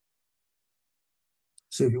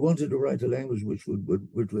 So if you wanted to write a language which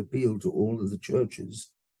would appeal to all of the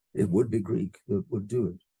churches, it would be Greek that would do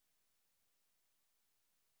it.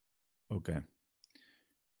 okay.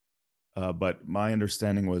 But my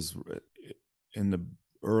understanding was in the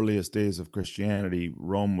earliest days of Christianity,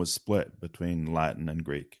 Rome was split between Latin and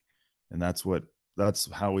Greek. And that's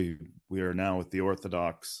how we are now with the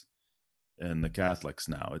Orthodox and the Catholics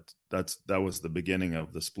now. That was the beginning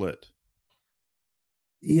of the split.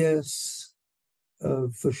 Yes,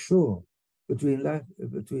 for sure.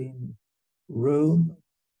 Between Rome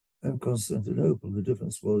and Constantinople, the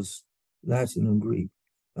difference was Latin and Greek.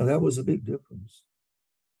 And that was a big difference.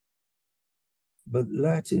 But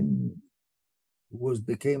Latin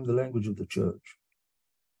became the language of the church,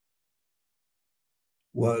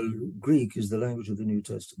 while Greek is the language of the New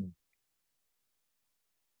Testament.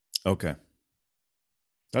 Okay.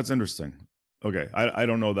 That's interesting. Okay. I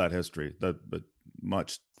don't know that history, but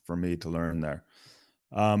much for me to learn there.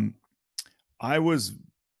 I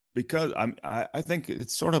think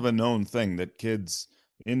it's sort of a known thing that kids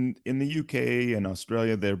in the UK and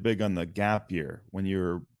Australia, they're big on the gap year.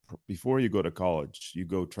 Before you go to college, you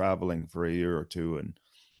go traveling for a year or two and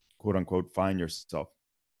quote unquote find yourself.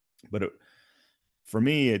 But for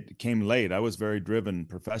me, it came late. I was very driven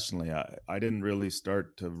professionally. I didn't really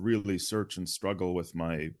start to really search and struggle with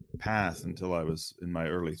my path until I was in my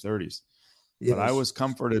early 30s. But I Yes. was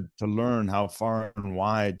comforted to learn how far and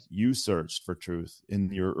wide you searched for truth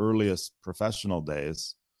in your earliest professional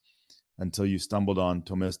days until you stumbled on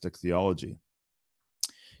Thomistic theology.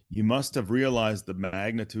 You must have realized the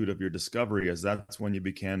magnitude of your discovery, as that's when you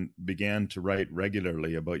began to write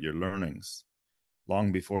regularly about your learnings,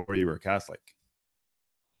 long before you were Catholic.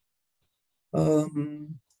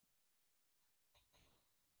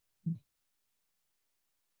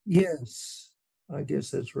 Yes, I guess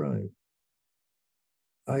that's right.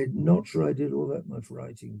 I'm not sure I did all that much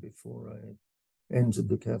writing before I entered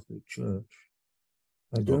the Catholic Church.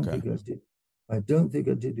 I don't think I did. I don't think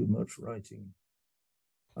I did do much writing.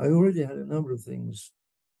 I already had a number of things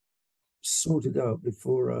sorted out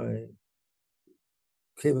before I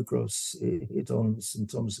came across it on St.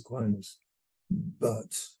 Thomas Aquinas.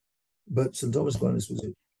 But St. Thomas Aquinas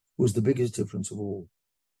was the biggest difference of all.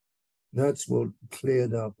 That's what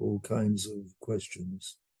cleared up all kinds of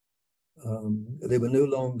questions. They were no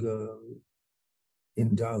longer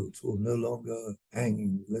in doubt or no longer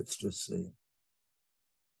hanging, let's just say.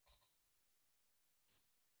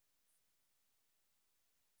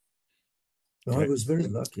 Okay. I was very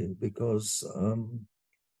lucky because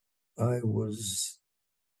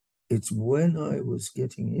it's when I was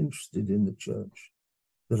getting interested in the church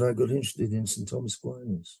that I got interested in St. Thomas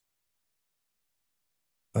Aquinas.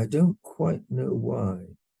 I don't quite know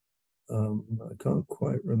why. I can't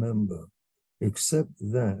quite remember, except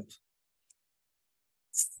that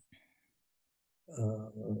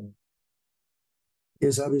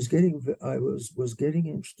yes, I was getting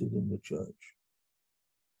interested in the church,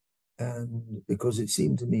 and because it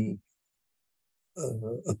seemed to me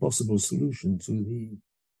a possible solution to the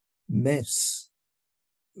mess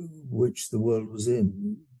which the world was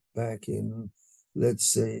in back in, let's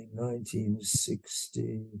say,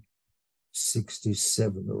 1960,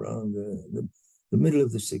 67, around the middle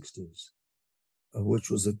of the 60s, which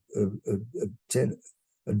was a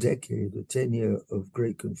 10-year of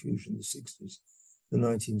great confusion, the 60s, the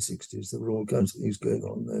 1960s. There were all kinds of things going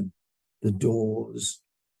on then. The Doors,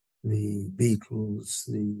 the Beatles,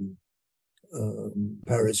 the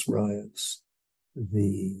Paris riots,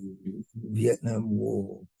 the Vietnam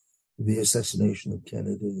War, the assassination of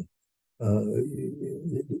Kennedy.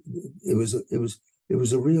 It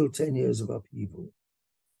was a real 10 years of upheaval.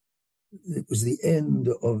 It was the end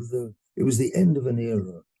of an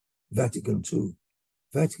era. Vatican II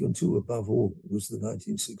above all was the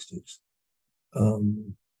 1960s,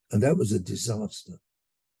 and that was a disaster.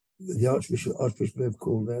 The Archbishop Lev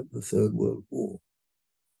called that the Third World War,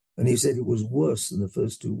 and he said it was worse than the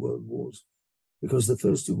first two world wars, because the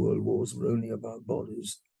first two world wars were only about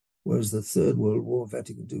bodies, whereas the Third World War,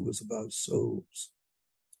 Vatican II, was about souls,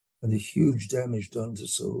 and the huge damage done to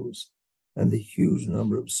souls, and the huge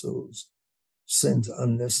number of souls sent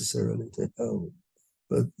unnecessarily to hell.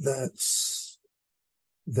 But that's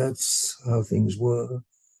how things were.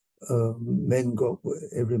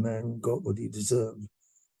 Every man got what he deserved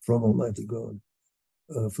from Almighty God,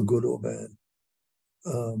 for good or bad.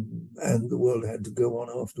 And the world had to go on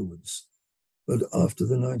afterwards. But after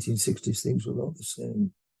the 1960s, things were not the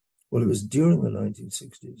same. Well, it was during the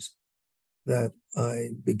 1960s that I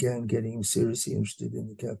began getting seriously interested in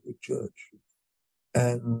the Catholic Church.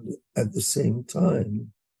 And at the same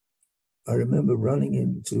time, I remember running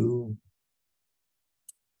into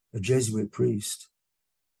a Jesuit priest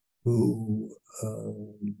who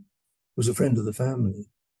was a friend of the family.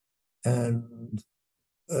 And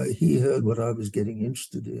he heard what I was getting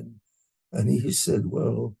interested in. And he said,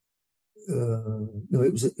 well, no,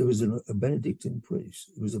 it was a Benedictine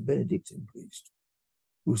priest. It was a Benedictine priest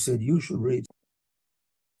who said, you should read.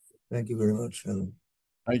 Thank you very much, Helen.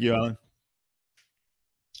 Thank you, Alan.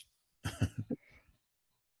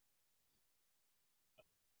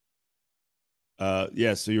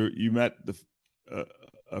 Yeah, so you met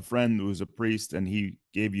a friend who was a priest, and he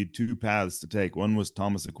gave you two paths to take. One was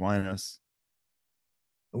Thomas Aquinas.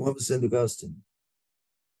 And one was St. Augustine.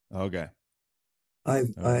 Okay. I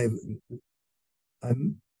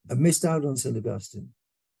missed out on St. Augustine,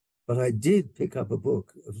 but I did pick up a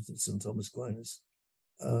book of St. Thomas Aquinas,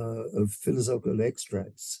 of philosophical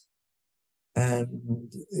extracts,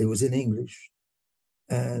 and it was in English.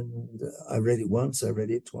 And I read it once, I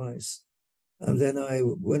read it twice. And then I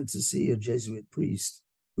went to see a Jesuit priest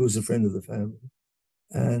who was a friend of the family.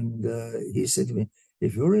 And he said to me,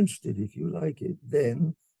 if you're interested, if you like it,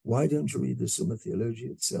 then why don't you read the Summa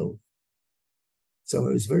Theologia itself? So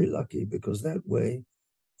I was very lucky because that way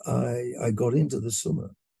I got into the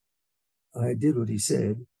Summa. I did what he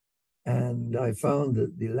said, and I found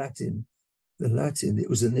that the Latin, it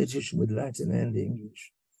was an edition with Latin and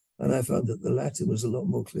English. And I found that the Latin was a lot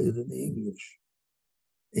more clear than the English.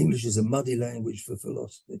 English is a muddy language for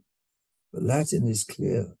philosophy, but Latin is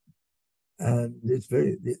clear. And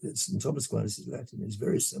St. Thomas Aquinas' Latin is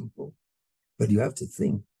very simple, but you have to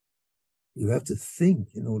think. You have to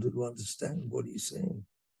think in order to understand what he's saying.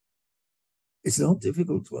 It's not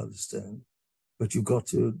difficult to understand, but you've got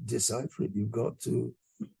to decipher it. You've got to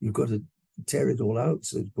tear it all out,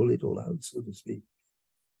 pull it all out, so to speak.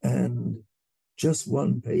 And just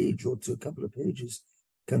one page or a couple of pages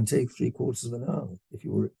can take 3/4 of an hour if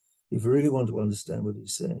you really want to understand what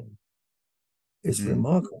he's saying. It's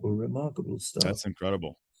remarkable stuff. That's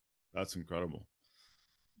incredible. That's incredible.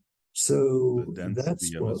 So the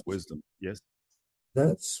density of his wisdom. Yes,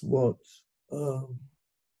 that's what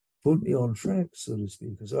put me on track, so to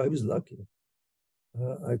speak. Because I was lucky.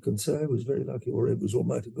 I can say I was very lucky, or it was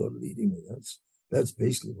Almighty God leading me. That's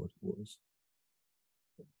basically what it was.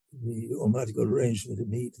 The Almighty God arranged me to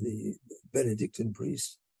meet the Benedictine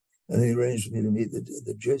priest, and he arranged me to meet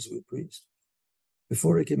the Jesuit priest.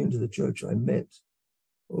 Before I came into the church, I met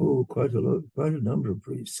quite a number of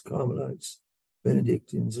priests, Carmelites,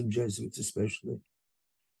 Benedictines, and Jesuits especially,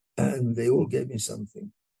 and they all gave me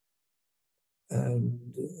something.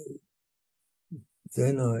 And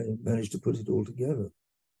then I managed to put it all together.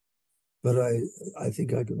 But I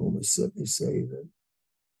think I can almost certainly say that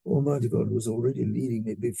Almighty God was already leading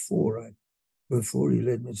me before he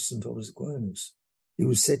led me to St. Thomas Aquinas. He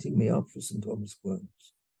was setting me up for St. Thomas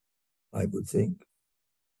Aquinas, I would think.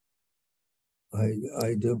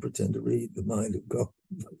 I don't pretend to read the mind of God,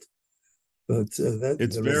 but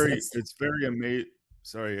it's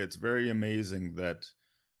very amazing that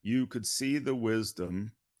you could see the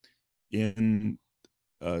wisdom in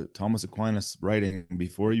Thomas Aquinas' writing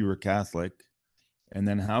before you were Catholic, and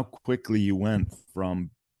then how quickly you went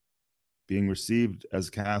from being received as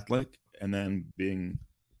Catholic and then being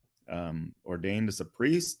ordained as a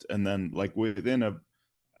priest, and then like within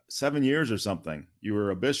 7 years or something, you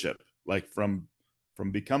were a bishop. Like from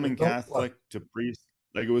becoming Catholic to priest,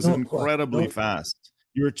 like it was incredibly fast.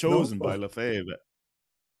 You were chosen by Lefebvre.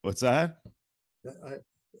 What's that?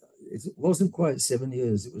 It wasn't quite 7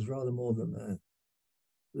 years. It was rather more than that.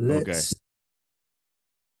 Let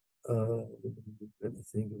me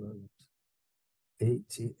think about it.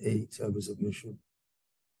 88, I was a bishop.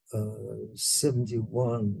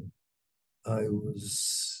 71, I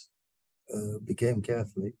became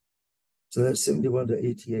Catholic. So that's 71 to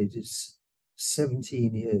 88 is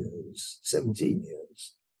 17 years,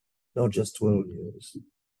 not just 12 years.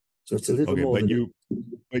 So it's a little more but than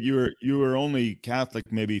you were only Catholic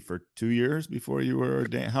maybe for 2 years before you were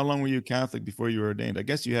ordained. How long were you Catholic before you were ordained? I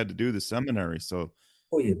guess you had to do the seminary. So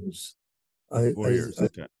 4 years. 4 years.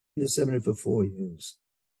 Okay. I did the seminary for 4 years.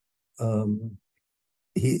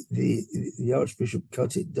 The Archbishop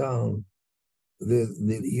cut it down.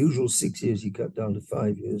 The usual 6 years he cut down to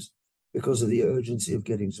 5 years because of the urgency of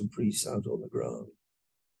getting some priests out on the ground.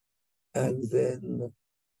 And then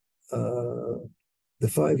the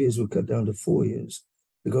 5 years were cut down to 4 years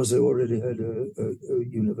because they already had a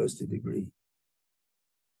university degree.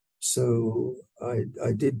 So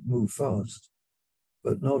I did move fast.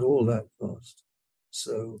 but not all that fast.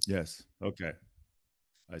 So Yes. Okay.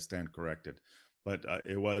 I stand corrected. But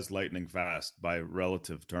it was lightning fast by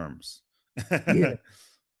relative terms. yeah,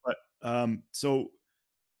 But so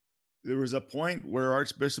there was a point where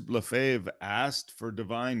Archbishop Lefebvre asked for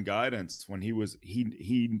divine guidance when he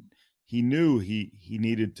knew he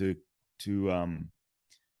needed to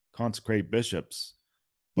consecrate bishops,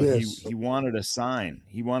 but yes, he wanted a sign.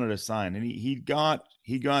 He wanted a sign, and he got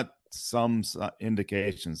some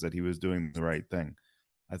indications that he was doing the right thing.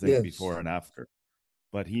 I think yes, before and after,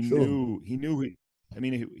 but sure. he knew I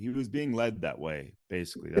mean, he was being led that way.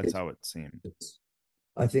 Basically, that's how it seemed.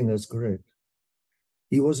 I think that's correct.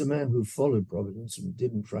 He was a man who followed providence and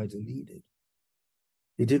didn't try to lead it.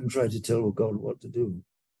 He didn't try to tell God what to do.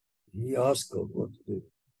 He asked God what to do.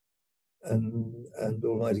 And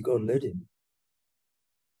Almighty God led him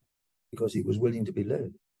because he was willing to be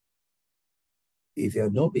led. If he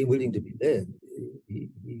had not been willing to be led,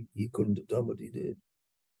 he couldn't have done what he did.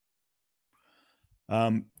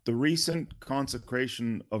 The recent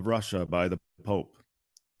consecration of Russia by the Pope.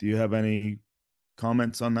 Do you have any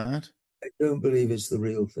comments on that? I don't believe it's the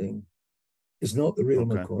real thing. It's not the real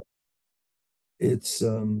Okay. McCoy. It's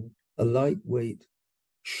a lightweight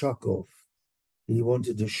shuck off. He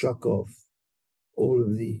wanted to shuck off all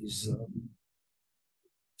of these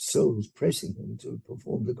souls pressing him to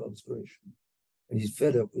perform the consecration. And he's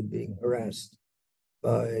fed up with being harassed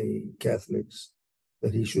by Catholics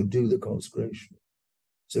that he should do the consecration.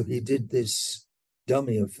 So he did this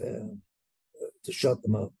dummy affair to shut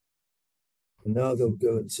them up. And now they'll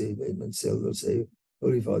go and see him they'll say,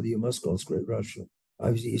 Holy Father, you must consecrate Russia.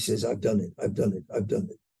 He says, I've done it, I've done it, I've done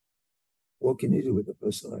it. What can you do with a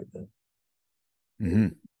person like that? Mm-hmm.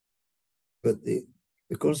 But the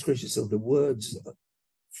consecration itself, the words,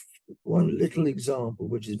 one little example,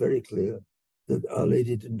 which is very clear, that Our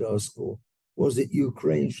Lady didn't ask for, was that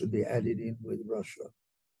Ukraine should be added in with Russia.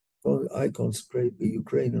 I consecrate the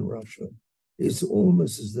Ukraine and Russia. It's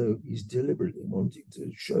almost as though he's deliberately wanting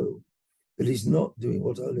to show that he's not doing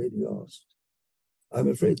what Our Lady asked. I'm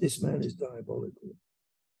afraid this man is diabolical.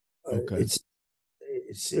 Okay. It's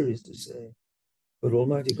serious to say, but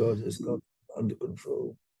Almighty God has got under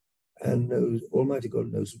control, and Almighty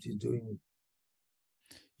God knows what he's doing.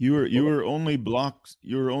 You were only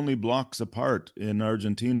blocks apart in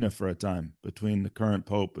Argentina for a time between the current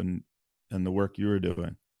Pope and the work you were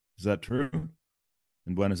doing. Is that true?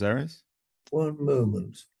 In Buenos Aires? One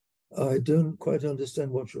moment. I don't quite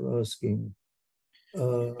understand what you're asking.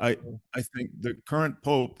 I I think the current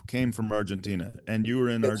Pope came from Argentina, and you were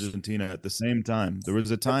in Yes, Argentina at the same time. There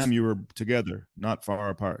was a time you were together, not far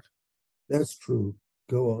apart. that's true.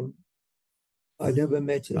 Go on. I never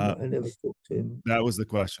met him. Uh, I never talked to him. that was the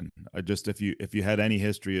question. I just if you had any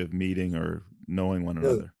history of meeting or knowing one No,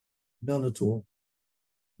 another. none at all.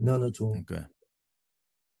 None at all. Okay.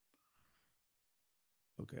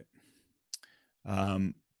 Okay.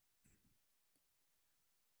 Um,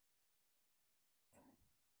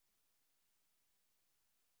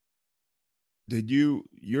 did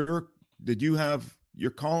you have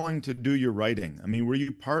your calling to do your writing? I mean, were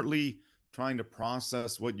you partly trying to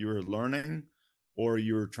process what you were learning, or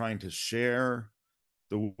you were trying to share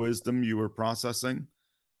the wisdom you were processing?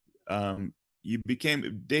 You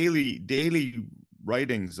became daily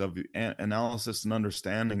writings of analysis and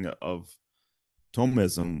understanding of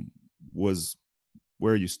Thomism was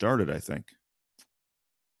where you started, I think.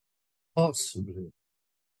 Possibly,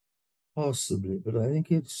 possibly, but I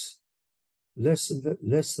think it's less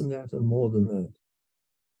than that, and more than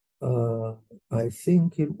that. I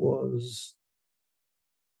think it was.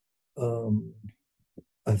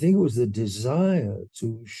 I think it was the desire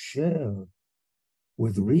to share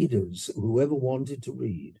with readers, whoever wanted to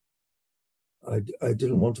read. I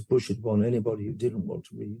didn't want to push it upon anybody who didn't want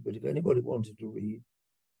to read, but if anybody wanted to read,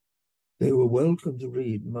 they were welcome to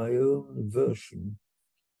read my own version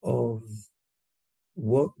of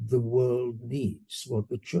what the world needs, what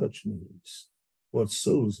the church needs, what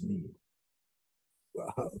souls need,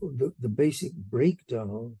 the basic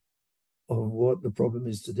breakdown of what the problem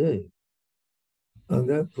is today. And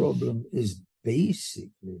that problem is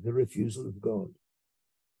basically the refusal of God,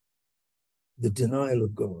 the denial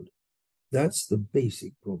of God. That's the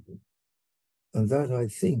basic problem. And that, I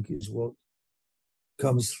think, is what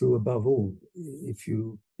comes through above all.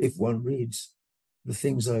 If one reads the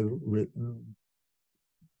things I've written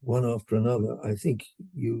one after another, I think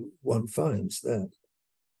one finds that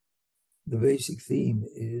the basic theme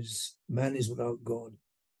is man is without God,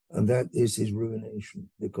 and that is his ruination,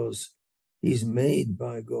 because he's made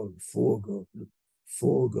by God, for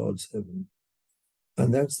God's heaven,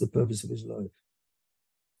 and that's the purpose of his life.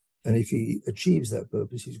 And if he achieves that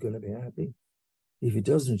purpose, he's going to be happy. If he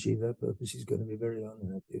doesn't achieve that purpose, he's going to be very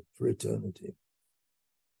unhappy for eternity.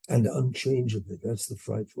 And unchangeably, that's the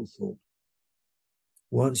frightful thought.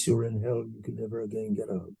 Once you're in hell, you can never again get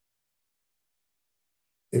out.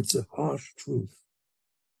 It's a harsh truth,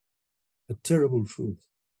 a terrible truth.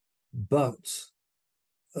 But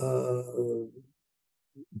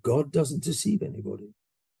God doesn't deceive anybody.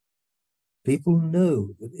 People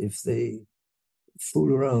know that if they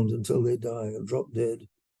fool around until they die and drop dead,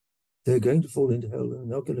 they're going to fall into hell and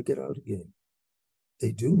not going to get out again.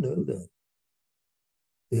 They do know that.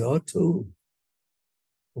 They are told.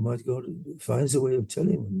 Almighty God finds a way of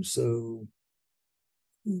telling them, so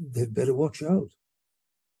they'd better watch out.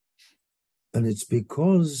 And it's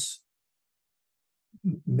because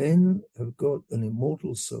men have got an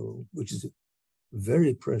immortal soul, which is a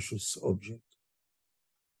very precious object.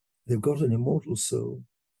 They've got an immortal soul.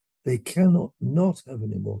 They cannot not have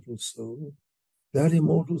an immortal soul. That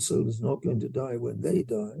immortal soul is not going to die when they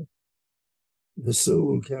die. The soul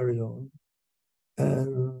will carry on,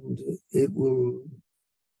 and it will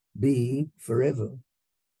be forever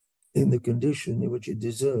in the condition in which it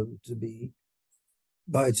deserved to be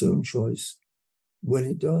by its own choice when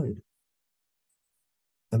it died.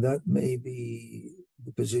 And that may be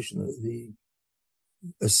the position of the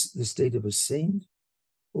state of a saint,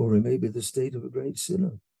 or it may be the state of a great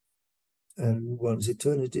sinner. And one's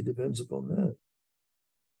eternity depends upon that.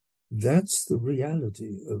 That's the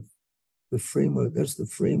reality of the framework. That's the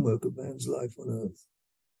framework of man's life on earth.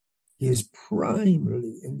 He is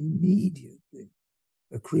primarily and immediately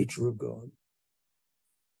a creature of God.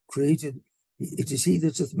 Created, it is he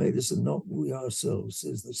that hath made us and not we ourselves,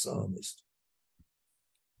 says the psalmist.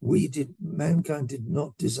 Mankind did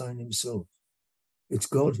not design himself. It's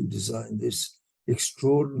God who designed this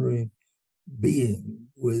extraordinary being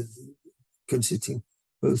with consisting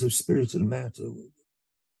both of spirit and matter.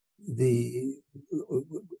 The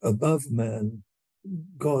above man,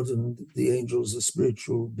 God and the angels are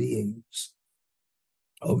spiritual beings.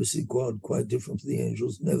 Obviously, God quite different from the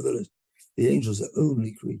angels. Nevertheless, the angels are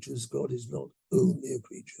only creatures. God is not only a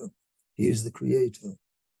creature. He is the creator.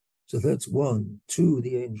 So that's one. Two,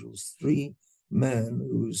 the angels. Three, man,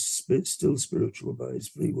 who is still spiritual by his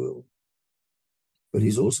free will. But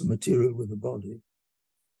he's also material with the body.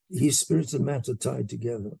 He's spirit and matter tied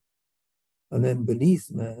together. And then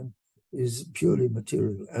beneath man is purely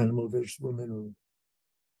material, animal, vegetable, mineral.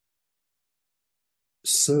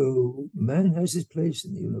 So man has his place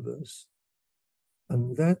in the universe.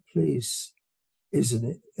 And that place is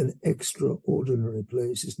an extraordinary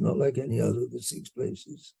place. It's not like any other of the six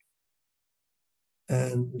places.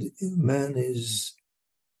 And man is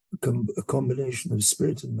a combination of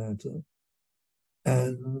spirit and matter.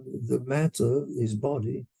 And the matter, his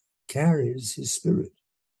body, carries his spirit.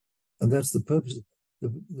 And that's the purpose.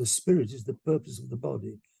 The spirit is the purpose of the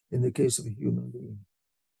body in the case of a human being.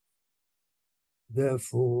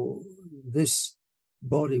 Therefore, this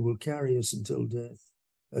body will carry us until death.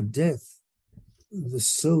 At death, the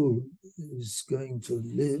soul is going to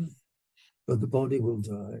live, but the body will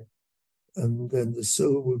die. And then the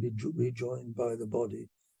soul will be rejoined by the body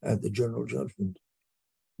at the general judgment.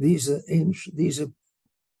 These are ancient, these are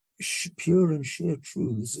pure and sheer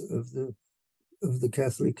truths of the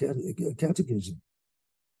Catholic catechism.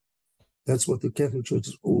 That's what the Catholic Church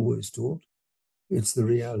has always taught. It's the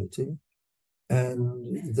reality.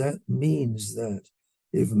 And that means that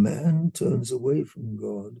if man turns away from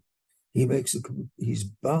God, he's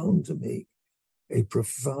bound to make a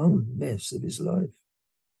profound mess of his life.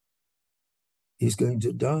 He's going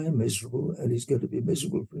to die miserable, and he's going to be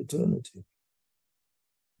miserable for eternity.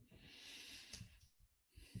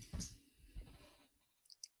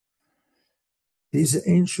 These are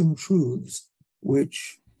ancient truths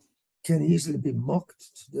which can easily be mocked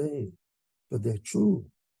today, but they're true.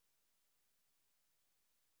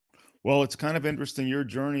 Well, it's kind of interesting, your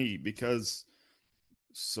journey, because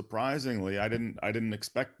surprisingly, I didn't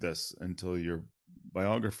expect this until your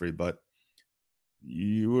biography, but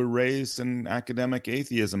you were raised in academic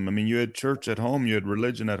atheism. I mean, you had church at home, you had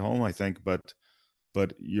religion at home, I think, but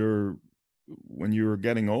when you were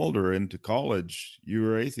getting older into college, you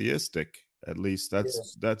were atheistic. At least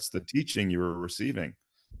that's the teaching you were receiving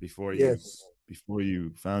before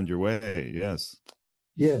you found your way. Yes.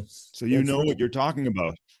 So you know what you're talking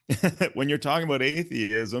about. When you're talking about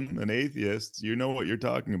atheism and atheists, you know what you're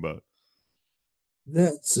talking about.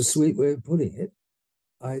 That's a sweet way of putting it.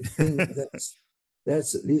 I think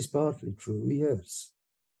that's at least partly true, yes.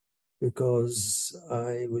 Because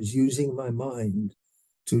I was using my mind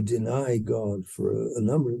to deny God for a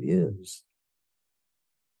number of years.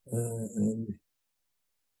 And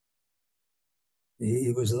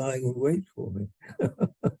He was lying in wait for me.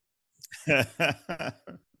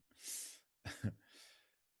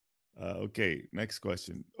 Okay, next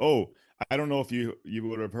question. Oh, I don't know if you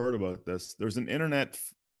would have heard about this. There's an internet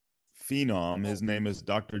phenom. His name is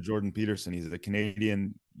Dr. Jordan Peterson. He's a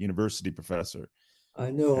Canadian university professor, I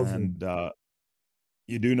know of and him.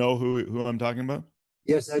 you do know who I'm talking about.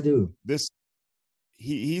 Yes, I do. This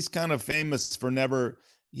he's kind of famous for never.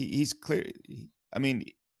 He's clear. I mean,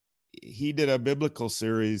 he did a biblical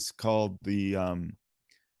series called the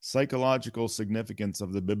psychological significance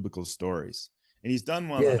of the biblical stories, and he's done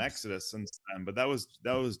one on Yes, Exodus since then, but that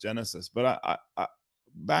was Genesis. But I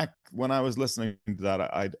back when I was listening to that,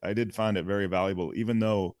 I did find it very valuable, even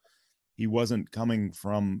though he wasn't coming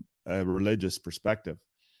from a religious perspective.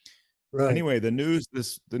 right. Anyway, the news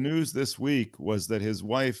this week was that his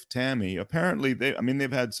wife Tammy, apparently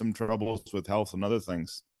they've had some troubles with health and other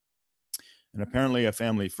things, and apparently a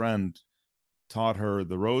family friend taught her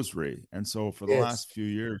the rosary. And so for the Yes, last few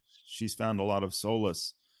years, she's found a lot of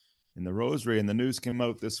solace in the rosary. And the news came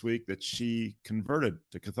out this week that she converted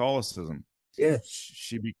to Catholicism. yes,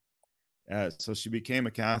 She be, so she became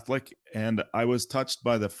a Catholic. And I was touched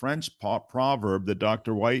by the French proverb that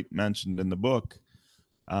Dr. White mentioned in the book,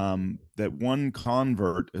 that one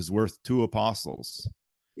convert is worth two apostles.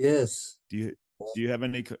 yes. Do you have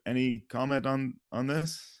any comment on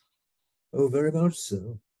this? Oh, very much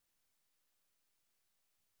so.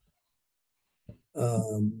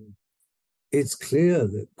 Um, it's clear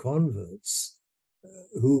that converts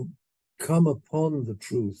who come upon the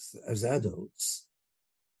truth as adults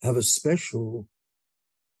have a special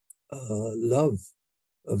love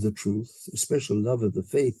of the truth, a special love of the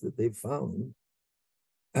faith that they've found,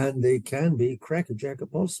 and they can be crackerjack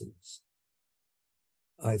apostles.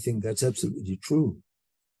 I think that's absolutely true.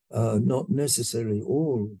 Not necessarily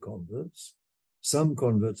all converts. Some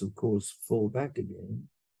converts, of course, fall back again.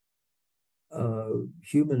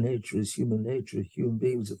 Human nature is human nature. Human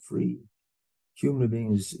beings are free. Human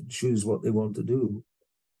beings choose what they want to do.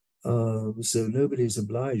 So nobody is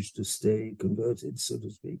obliged to stay converted, so to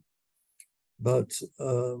speak. But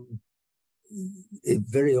it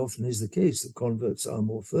very often is the case that converts are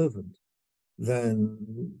more fervent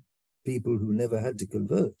than people who never had to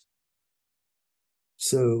convert.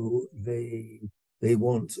 So they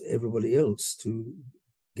want everybody else to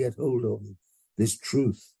get hold of this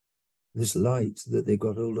truth, this light that they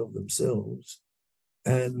got hold of themselves,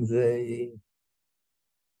 and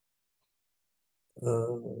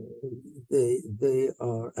uh, they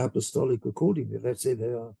are apostolic accordingly. Let's say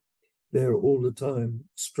they're all the time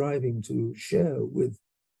striving to share with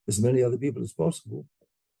as many other people as possible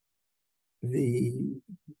the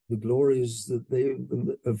glories that they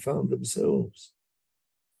have found themselves.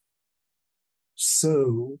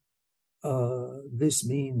 So this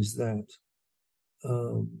means that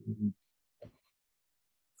um,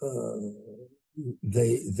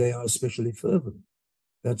 they are especially fervent.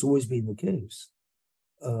 That's always been the case.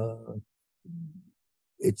 Uh,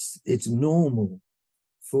 it's normal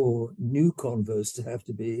for new converts to have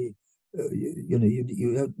to be, you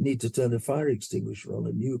need to turn a fire extinguisher on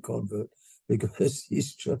a new convert because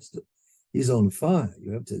he's on fire.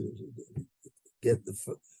 You have to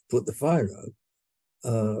put the fire out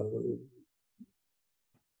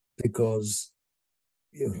because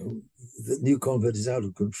the new convert is out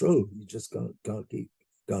of control. You just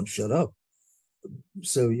can't shut up.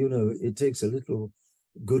 So it takes a little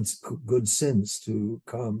good sense to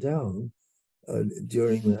calm down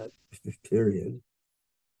during that period.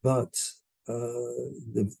 But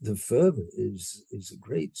the fervor is a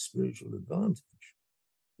great spiritual advantage.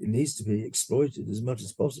 It needs to be exploited as much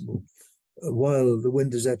as possible while the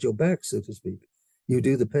wind is at your back, so to speak. You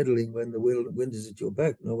do the pedaling when the wind is at your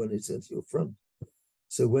back, not when it's at your front.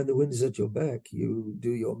 So when the wind is at your back, you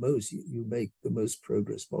do your most. You make the most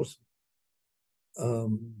progress possible.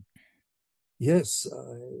 Yes,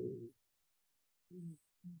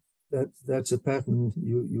 that's a pattern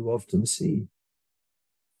you often see.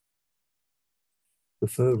 The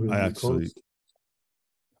fervor I in the actually constant.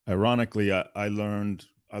 Ironically, I learned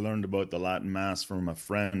about the Latin Mass from a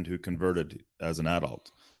friend who converted as an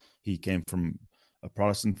adult. He came from a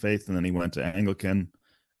Protestant faith, and then he went to Anglican,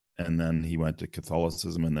 and then he went to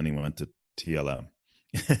Catholicism, and then he went to TLM.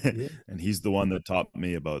 Yeah. And he's the one that taught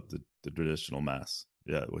me about the traditional Mass.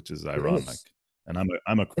 Yeah, which is ironic. Yes. And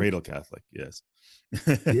I'm a cradle Catholic. Yes.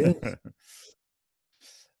 Yes.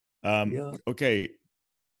 um, Yeah. okay.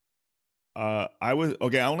 I was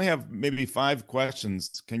okay. I only have maybe 5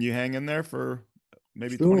 questions. Can you hang in there for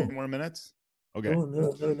maybe 20 Sure. more minutes? Okay. Sure.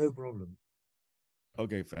 No. No. No problem.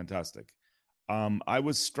 Okay. Fantastic. I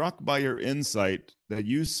was struck by your insight that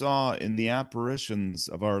you saw in the apparitions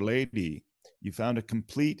of Our Lady. You found a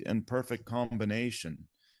complete and perfect combination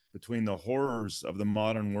between the horrors of the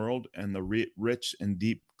modern world and the rich and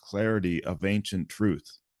deep clarity of ancient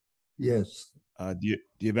truth. Yes. Do you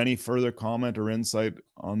have any further comment or insight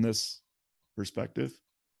on this perspective?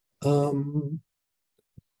 No,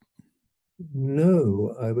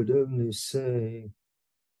 I would only say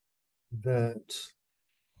that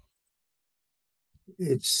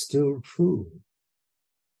it's still true.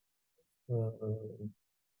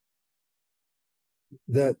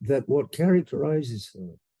 That what characterizes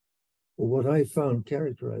her, or what I found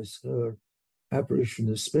characterized her apparition,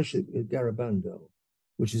 especially at Garabandal,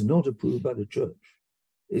 which is not approved by the church.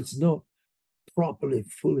 It's not properly,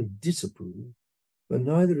 fully disapproved, but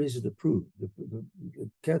neither is it approved. The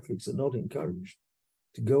Catholics are not encouraged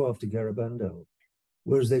to go after Garabandal,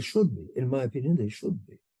 whereas they should be. In my opinion, they should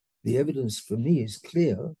be. The evidence for me is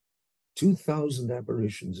clear. 2,000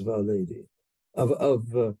 apparitions of Our Lady, of Our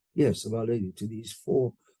Lady to these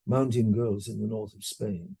 4 mountain girls in the north of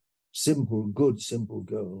Spain. Simple, good, simple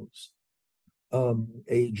girls,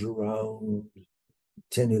 age around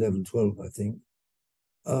 10, 11, 12, I think.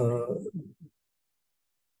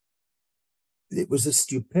 It was a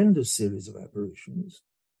stupendous series of apparitions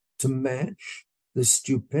to match the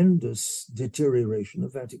stupendous deterioration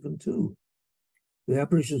of Vatican II. The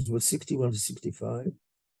apparitions were 61 to 65.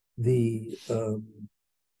 The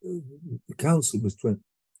council was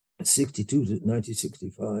 62 to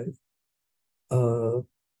 1965.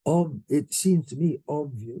 It seems to me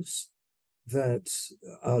obvious that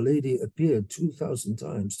Our Lady appeared 2,000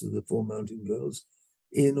 times to the 4 mountain girls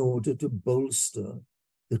in order to bolster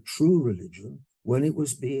the true religion when it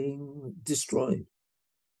was being destroyed,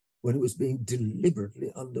 when it was being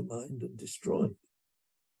deliberately undermined and destroyed.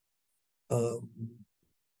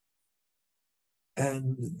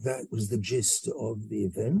 And that was the gist of the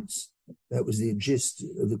events. That was the gist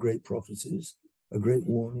of the great prophecies, a great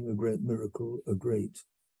warning, a great miracle, a great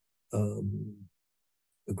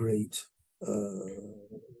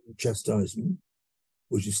chastisement,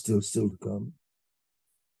 which is still to come.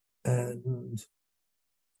 And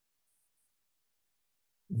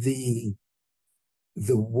the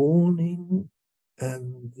warning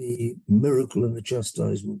and the miracle and the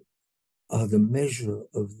chastisement are the measure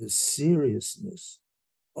of the seriousness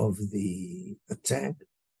of the attack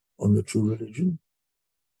on the true religion.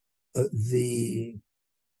 The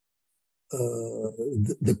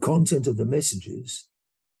content of the messages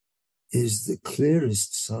is the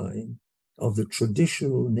clearest sign of the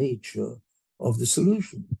traditional nature of the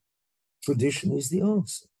solution. Tradition is the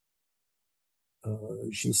answer.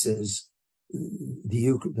 She says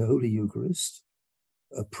the Holy Eucharist,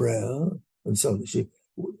 a prayer, and so on.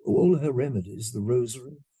 All her remedies, the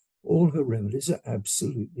Rosary, all her remedies are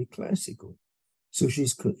absolutely classical. So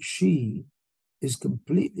she is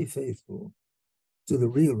completely faithful to the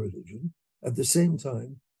real religion. At the same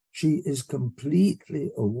time, she is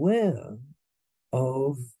completely aware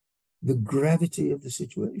of the gravity of the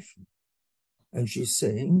situation. And she's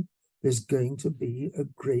saying there's going to be a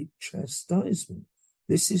great chastisement.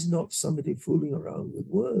 This is not somebody fooling around with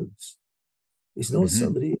words. It's not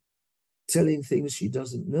somebody telling things she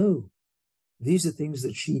doesn't know. These are things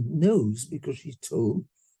that she knows because she's told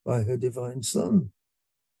by her divine Son.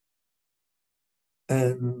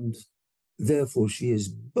 And therefore, she is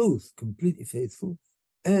both completely faithful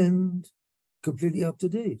and completely up to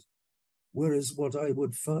date. Whereas what I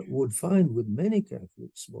would find with many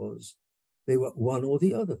Catholics was they were one or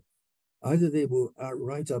the other. Either they were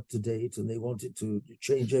right up to date and they wanted to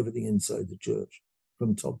change everything inside the church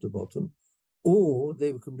from top to bottom, or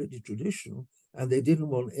they were completely traditional and they didn't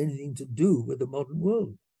want anything to do with the modern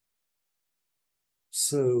world.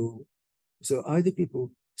 So either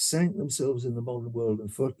people sank themselves in the modern world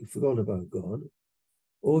and forgot about God,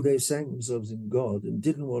 or they sank themselves in God and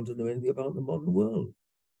didn't want to know anything about the modern world.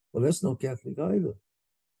 Well, that's not Catholic either.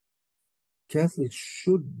 Catholics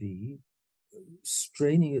should be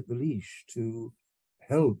straining at the leash to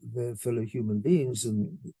help their fellow human beings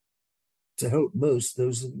and to help those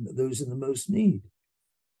in the most need.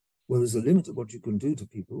 Well, there's a limit to what you can do to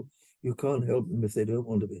people. You can't help them if they don't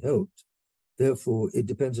want to be helped. Therefore, it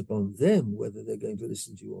depends upon them whether they're going to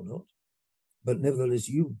listen to you or not. But nevertheless,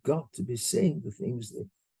 you've got to be saying the things that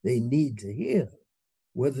they need to hear,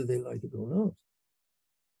 whether they like it or not.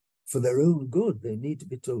 For their own good, they need to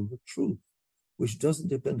be told the truth, which doesn't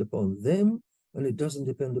depend upon them and it doesn't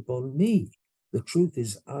depend upon me. The truth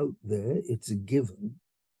is out there. It's a given.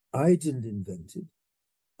 I didn't invent it.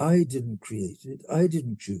 I didn't create it. I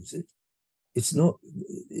didn't choose it. It's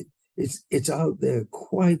it's out there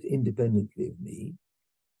quite independently of me.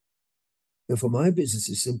 Therefore, my business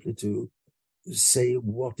is simply to say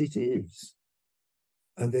what it is,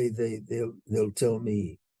 and they'll tell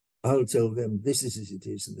me, I'll tell them this is as it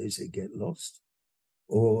is, and they say get lost,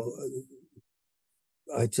 or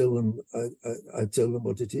I tell them I tell them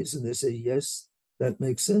what it is, and they say yes, that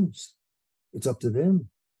makes sense. It's up to them,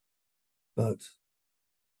 but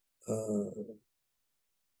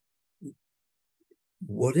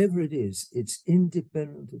whatever it is, it's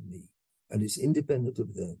independent of me, and it's independent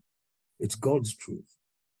of them. It's God's truth.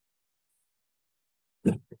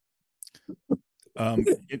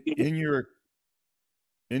 In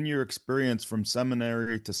your experience from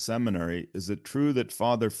seminary to seminary, is it true that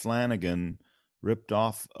Father Flanagan ripped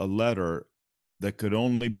off a letter that could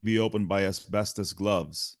only be opened by asbestos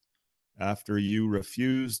gloves after you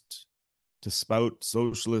refused to spout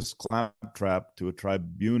socialist claptrap to a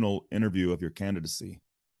tribunal interview of your candidacy?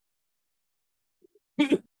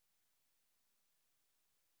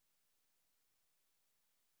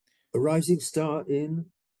 A rising star in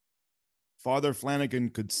Father Flanagan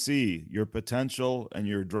could see your potential and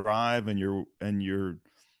your drive and your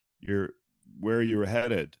where you were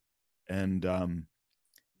headed, and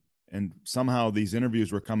somehow these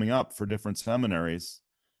interviews were coming up for different seminaries,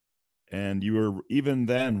 and you were even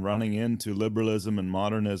then running into liberalism and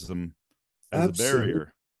modernism as a absolute.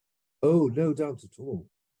 barrier. Oh, no doubt at all.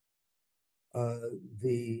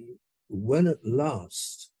 The when at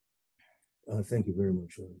last, thank you very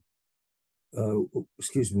much.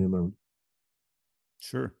 Excuse me a moment.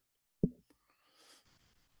 Sure.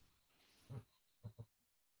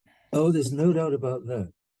 Oh, there's no doubt about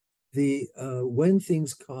that. The when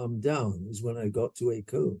things calmed down is when I got to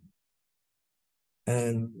Acomb.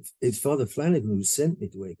 And it's Father Flanagan who sent me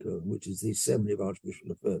to Acomb, which is the seminary of Archbishop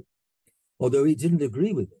Lefebvre, although he didn't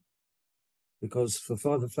agree with it, because for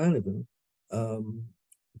Father Flanagan,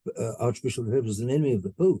 Archbishop Lefebvre was an enemy of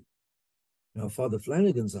the Pope. Now, Father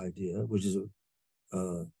Flanagan's idea, which is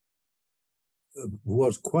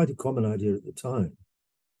was quite a common idea at the time,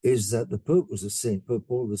 is that the Pope was a saint. Pope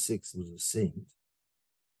Paul VI was a saint,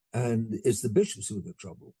 and it's the bishops who were the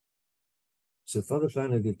trouble. So Father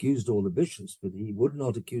Flanagan accused all the bishops, but he would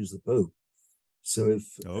not accuse the Pope. So if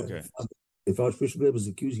Archbishop Lefebvre was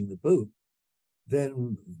accusing the Pope,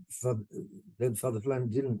 then Father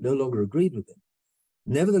Flanagan no longer agreed with him.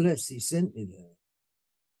 Nevertheless, he sent me there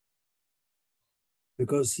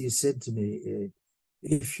because he said to me,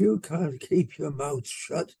 if you can't keep your mouth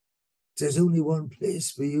shut, there's only one place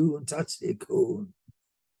for you, and that's Acomb.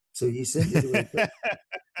 So he sent me to Acomb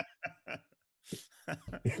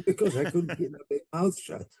because I couldn't keep my mouth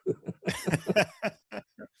shut.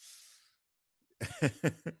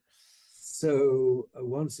 So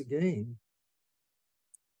once again,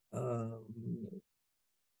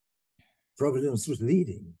 Providence was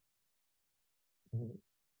leading.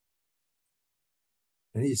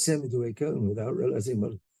 And he sent me to Acomb without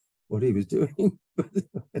realizing what he was doing.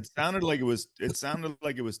 It sounded like it was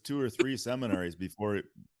 2 or 3 seminaries before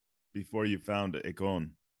you found Acomb.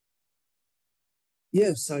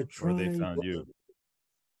 Yes, I tried. Or they found you.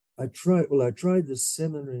 I tried the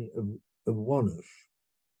seminary of Wonosh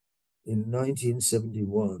in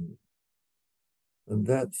 1971, and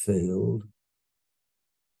that failed.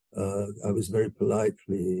 I was very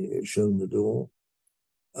politely shown the door.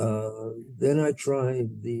 Then I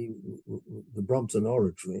tried the Brompton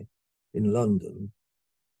Oratory in London,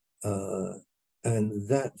 and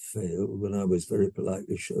that failed when I was very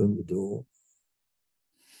politely shown the door.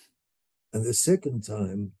 And the second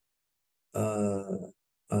time,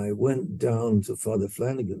 I went down to Father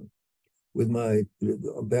Flanagan with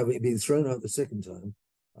having been thrown out the second time.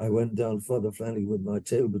 I went down Father Flanagan with my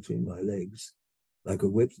tail between my legs, like a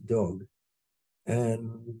whipped dog.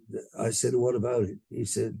 And I said, what about it? He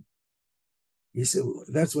said,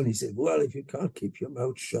 that's when he said, well, if you can't keep your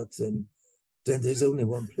mouth shut, then there's only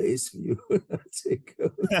one place for you.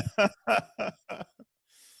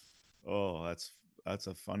 Oh, that's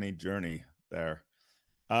a funny journey there.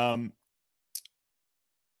 I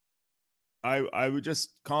was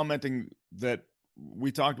just commenting that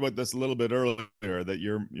we talked about this a little bit earlier, that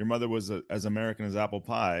your mother was as American as apple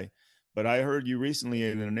pie, but I heard you recently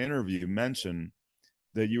in an interview mention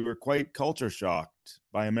that you were quite culture shocked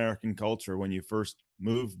by American culture when you first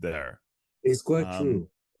moved there. It's quite true.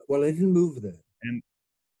 Well, I didn't move there. And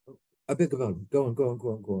I beg your pardon. Go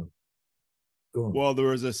on. Well, there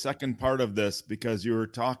was a second part of this because you were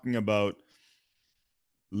talking about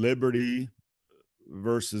liberty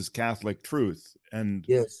versus Catholic truth, and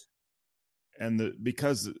yes,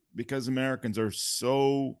 because Americans are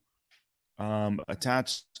so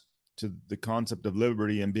attached to the concept of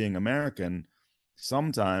liberty and being American,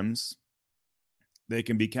 sometimes they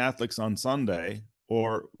can be Catholics on Sunday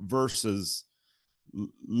or versus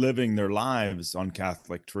living their lives on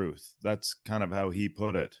Catholic truth. That's kind of how he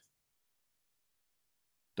put it,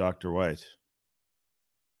 Dr. White.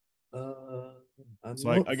 So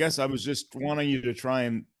I guess I was just wanting you to try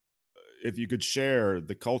and, if you could share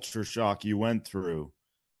the culture shock you went through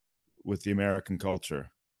with the American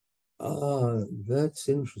culture. That's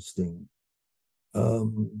interesting.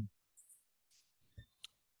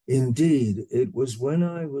 Indeed, it was when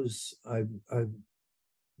I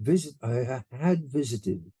had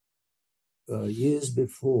visited years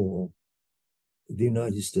before the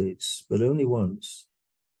United States, but only once,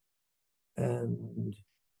 and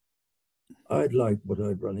I'd liked what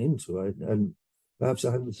I'd run into. And perhaps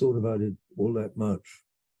I hadn't thought about it all that much.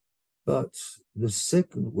 But the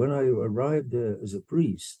second, when I arrived there as a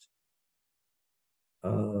priest,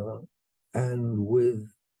 and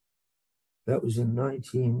that was in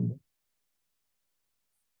 1982,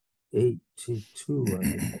 I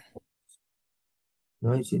think.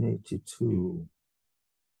 1982.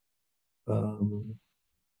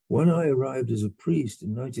 When I arrived as a priest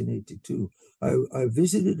in 1982, I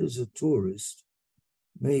visited as a tourist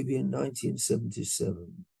maybe in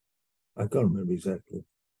 1977. I can't remember exactly.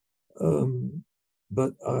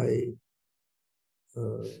 But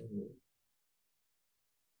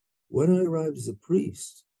when I arrived as a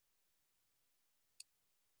priest,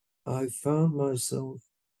 I found myself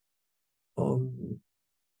on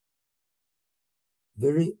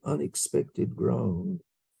very unexpected ground.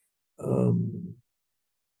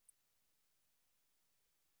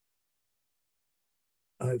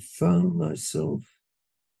 I found myself,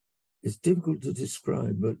 it's difficult to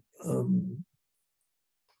describe, but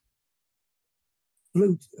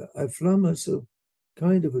I found myself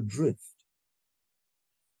kind of adrift.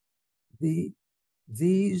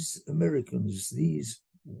 These Americans, these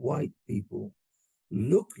white people,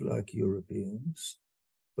 looked like Europeans,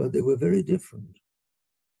 but they were very different.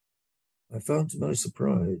 I found to my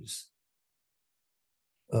surprise,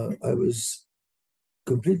 I was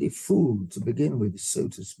completely fooled to begin with, so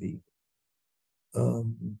to speak.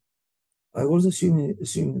 I was assuming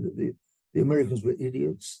that the Americans were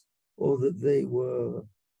idiots, or that they were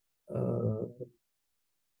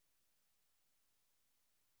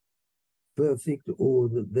perfect, or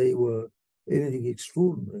that they were anything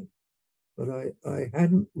extraordinary. But I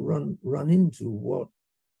hadn't run into what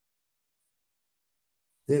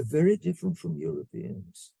they're very different from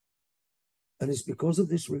Europeans. And it's because of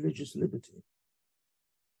this religious liberty.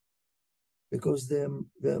 Because their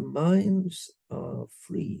minds are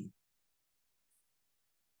free.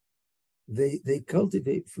 They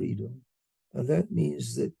cultivate freedom, and that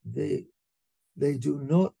means that they do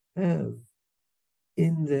not have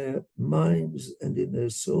in their minds and in their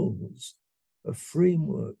souls a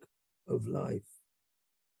framework of life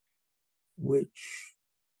which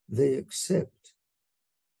they accept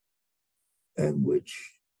and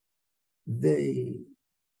which they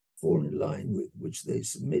fall in line with, which they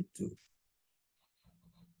submit to.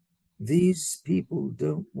 These people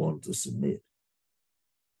don't want to submit.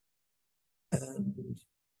 And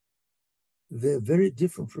they're very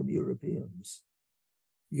different from Europeans.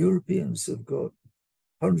 Europeans have got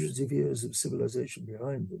hundreds of years of civilization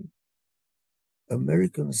behind them.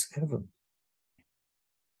 Americans haven't.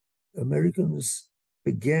 Americans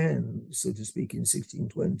began, so to speak, in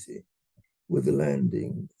 1620 with a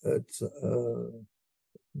landing at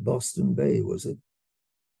Boston Bay, was it?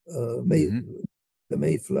 The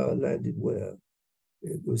Mayflower landed where?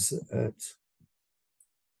 It was at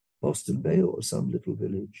Boston Bay or some little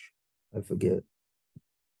village, I forget.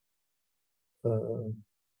 No,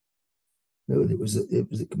 it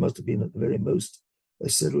must have been at the very most a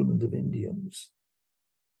settlement of Indians.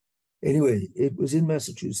 Anyway, it was in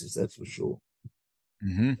Massachusetts, that's for sure.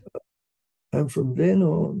 And from then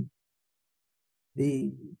on,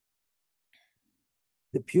 the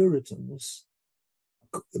Puritans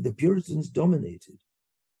dominated.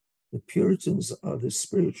 The Puritans are the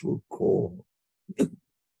spiritual core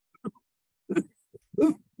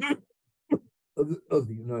of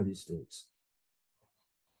the United States.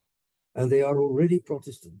 And they are already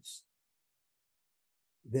Protestants.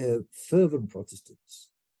 They're fervent Protestants.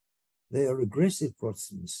 They are aggressive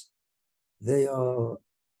Protestants. They are,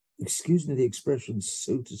 excuse me the expression,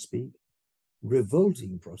 so to speak,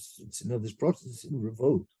 revolting Protestants. In other words, Protestants in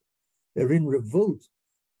revolt. They're in revolt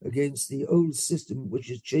against the old system which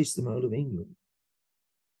has chased them out of England.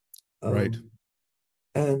 Right.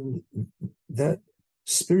 And that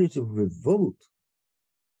spirit of revolt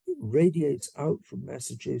radiates out from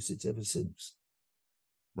Massachusetts ever since.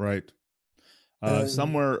 Right. And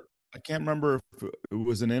Somewhere, I can't remember if it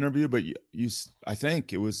was an interview, but I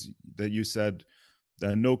think it was that you said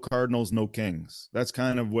that no cardinals, no kings. That's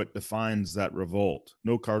kind of what defines that revolt.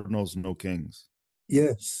 No cardinals, no kings.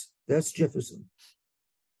 yes, that's Jefferson.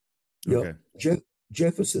 Yeah, Okay.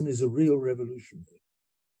 Jefferson is a real revolutionary.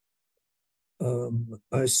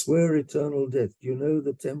 I swear eternal death. You know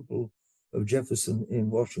the temple of Jefferson in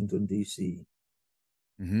Washington, D.C.?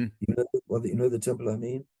 Mm-hmm. You know the temple I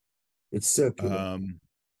mean? It's circular. Um,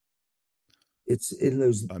 It's in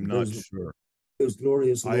I'm not sure. those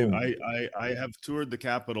glorious I, lawns. I I have toured the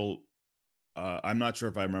Capitol. I'm not sure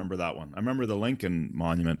if I remember that one. I remember the Lincoln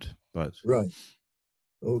Monument, but Right.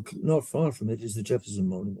 Oh, not far from it is the Jefferson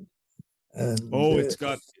Monument. And oh, it's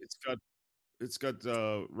got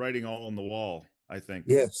writing all on the wall. I think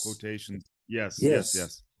yes, quotations. Yes, yes, yes.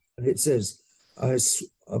 yes. And it says,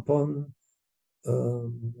 upon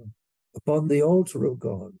um, upon the altar of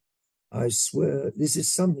God, I swear, this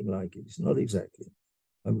is something like it. It's not exactly.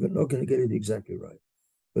 I'm not going to get it exactly right.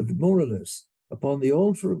 But more or less, upon the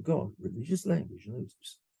altar of God, religious language,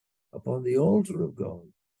 notice, upon the altar of God,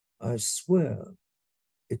 I swear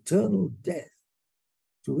eternal death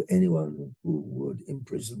to anyone who would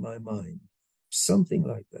imprison my mind. Something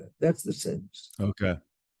like that. That's the sense. Okay.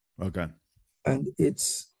 Okay. And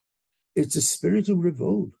it's a spirit of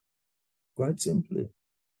revolt, quite simply.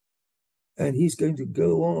 And he's going to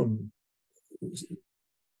go on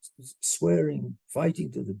swearing,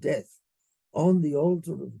 fighting to the death on the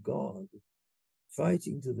altar of God,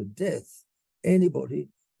 fighting to the death anybody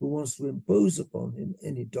who wants to impose upon him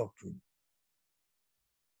any doctrine.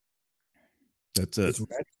 That's it.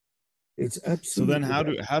 It's So then,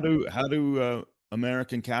 absolutely how do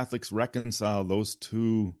American Catholics reconcile those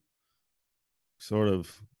two sort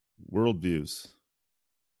of worldviews?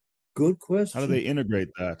 good How do they question. integrate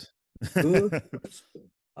that? Good question.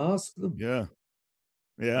 Ask them. Yeah,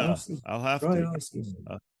 yeah. Ask them. I'll have Try to. asking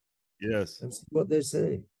them Yes. and see what they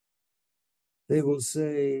say. They will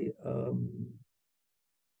say,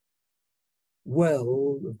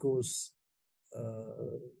 well, of course,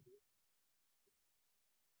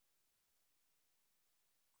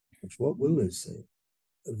 what will they say?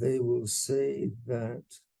 They will say that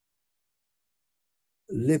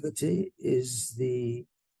liberty is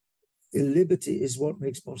what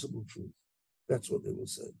makes possible truth. That's what they will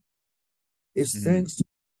say. It's Mm, thanks to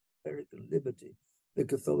American liberty that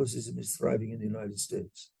Catholicism is thriving in the United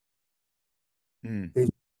States. mm, They,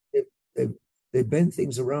 they, they bend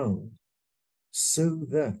things around so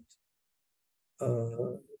that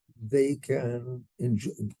they can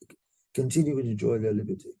continue to enjoy their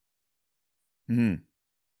liberty. mm.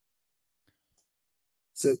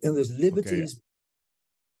 So, and there's Okay.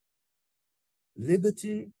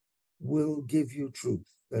 liberty will give you truth.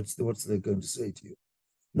 That's what they're going to say to you.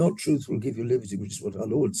 Not truth will give you liberty, which is what our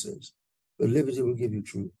Lord says, but liberty will give you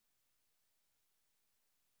truth.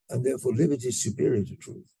 And therefore, liberty is superior to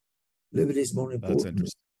truth. Liberty is more That's important.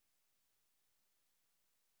 interesting.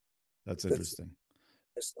 That's That's, interesting.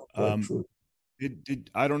 that's not quite Um, true. did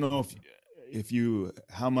I don't know if you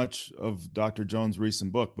how much of Dr. Jones'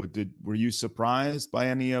 recent book, but were you surprised by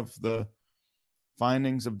any of the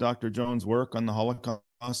findings of Dr. Jones' work on the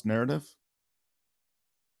Holocaust narrative?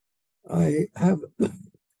 I have,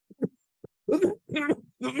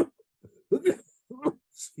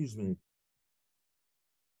 excuse me,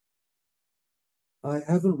 I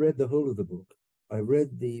haven't read the whole of the book. I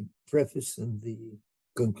read the preface and the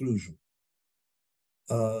conclusion.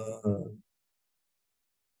 Uh,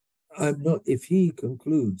 I'm not, if he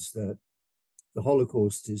concludes that the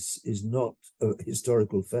Holocaust is not a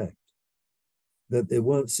historical fact, that there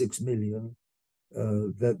weren't 6 million,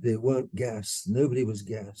 that there weren't gassed, nobody was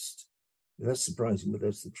gassed. That's surprising, but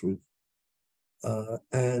that's the truth.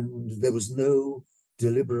 And there was no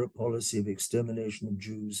deliberate policy of extermination of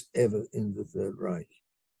Jews ever in the Third Reich.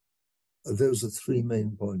 Those are three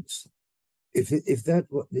main points. If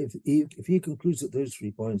he concludes at those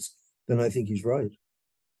 3 points, then I think he's right.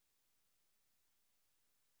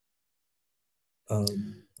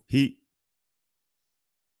 Um, He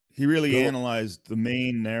he really go on. analyzed the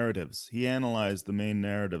main narratives. He analyzed the main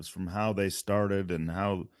narratives from how they started and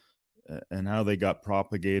how they got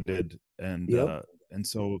propagated Yep. and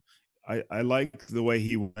so I like the way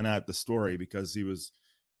he went at the story because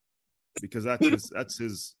that's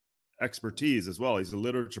his expertise as well. He's a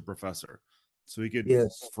literature professor, so he could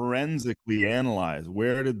Yes. forensically analyze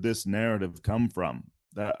where did this narrative come from.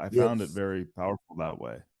 That I found it Yes. very powerful that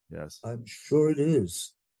way. Yes. I'm sure it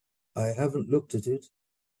is. I haven't looked at it.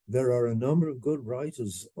 There are a number of good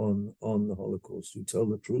writers on the Holocaust who tell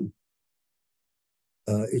the truth.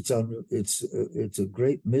 It's a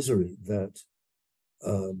great misery that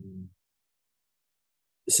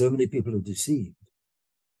so many people are deceived,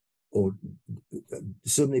 or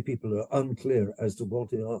so many people are unclear as to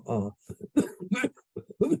what are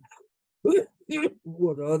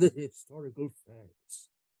what are the historical facts.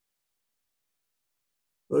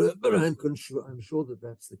 But I'm sure that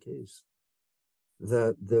that's the case.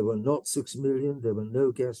 That there were not 6 million, there were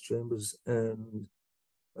no gas chambers, and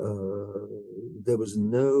there was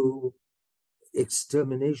no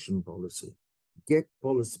extermination policy. Get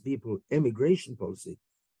policy, people, emigration policy.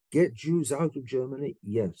 Get Jews out of Germany,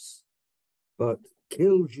 yes. But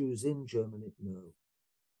kill Jews in Germany, no.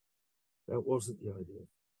 That wasn't the idea.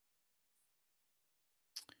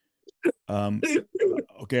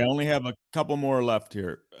 Okay, I only have a couple more left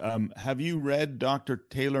here. Have you read Dr.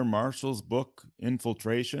 Taylor Marshall's book,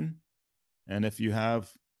 Infiltration? And if you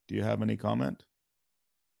have, do you have any comment?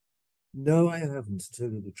 No, I haven't, to tell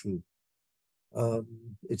you the truth.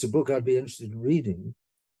 It's a book I'd be interested in reading.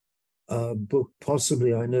 Book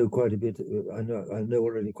possibly I know quite a bit. I know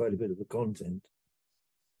already quite a bit of the content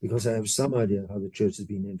because I have some idea how the church has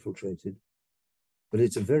been infiltrated. But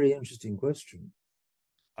it's a very interesting question.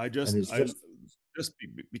 Just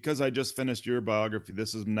because I just finished your biography,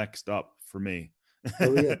 this is next up for me.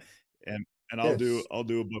 Oh yeah, and I'll yes. do a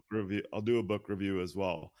book review. I'll do a book review as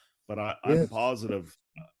well. But I'm Yes. positive.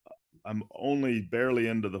 I'm only barely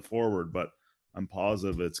into the forward, but I'm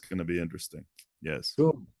positive it's going to be interesting. Yes.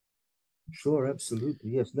 Sure,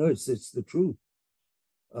 absolutely. Yes, no, it's the truth.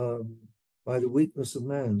 By the weakness of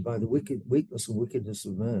man, by the weakness and wickedness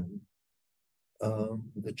of man,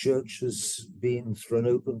 the church has been thrown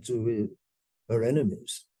open to her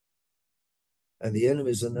enemies, and the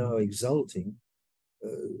enemies are now exulting,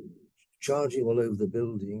 charging all over the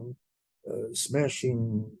building,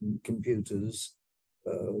 smashing computers,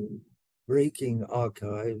 breaking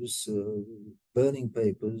archives, burning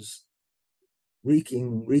papers,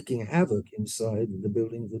 wreaking havoc inside the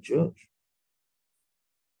building of the church.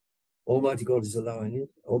 Almighty God is allowing it.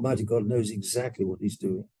 Almighty God knows exactly what he's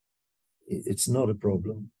doing. It's not a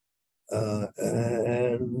problem.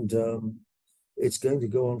 And it's going to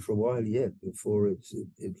go on for a while yet before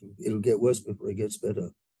it'll get worse before it gets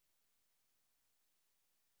better.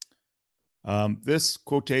 This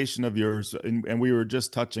quotation of yours, and we were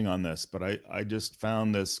just touching on this, but I just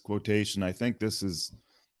found this quotation. I think this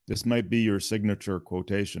might be your signature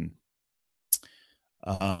quotation.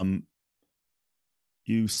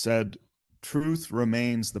 You said, "Truth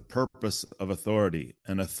remains the purpose of authority,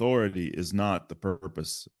 and authority is not the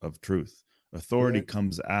purpose of truth. Authority Correct.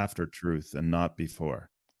 comes after truth and not before."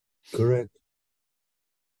 Correct.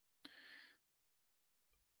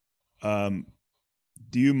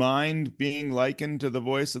 Do you mind being likened to the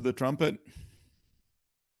voice of the trumpet?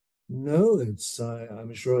 No,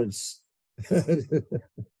 I'm sure it's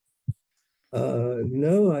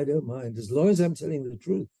no, I don't mind, as long as I'm telling the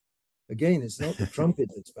truth. Again, it's not the trumpet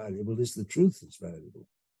that's valuable, it's the truth that's valuable.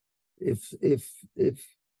 If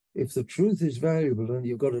the truth is valuable and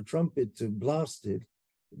you've got a trumpet to blast it,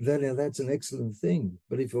 then that's an excellent thing.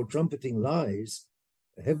 But if you're trumpeting lies,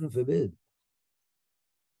 heaven forbid.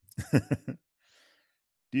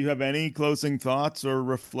 Do you have any closing thoughts or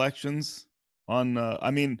reflections on?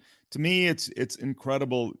 I mean, to me, it's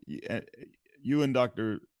incredible. You and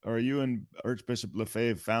Archbishop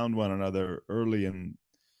Lefebvre found one another early,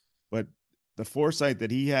 but the foresight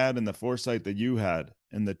that he had and the foresight that you had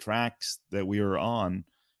and the tracks that we are on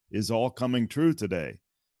is all coming true today.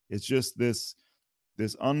 It's just this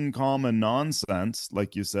uncommon nonsense,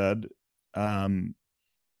 like you said,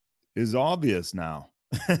 is obvious now.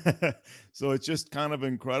 So it's just kind of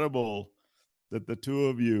incredible that the two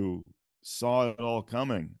of you saw it all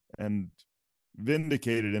coming and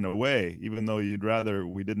vindicated in a way, even though you'd rather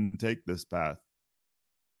we didn't take this path.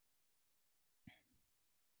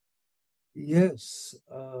 Yes.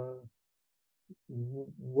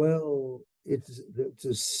 Well,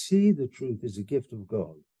 to see the truth is a gift of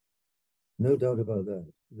God. No doubt about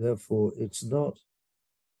that. Therefore, it's not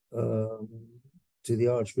to the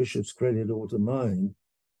Archbishop's credit or to mine,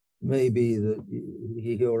 maybe that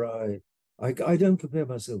he or I don't compare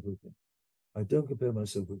myself with him. I don't compare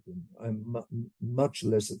myself with him. I'm much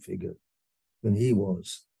less a figure than he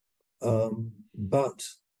was. But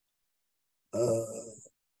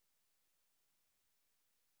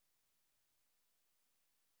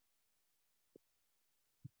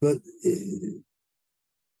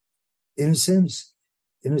in a sense,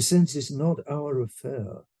 it's not our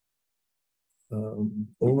affair.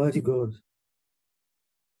 Almighty God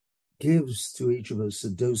gives to each of us a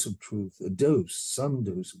dose of truth, some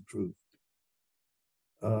dose of truth.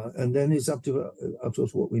 And then it's up to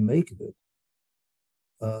us what we make of it.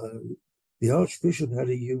 The Archbishop had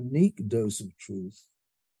a unique dose of truth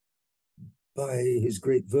by his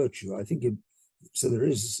great virtue. I think so there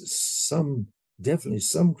is definitely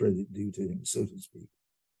some credit due to him, so to speak.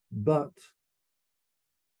 But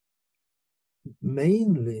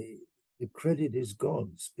mainly the credit is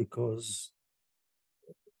God's, because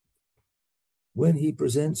when he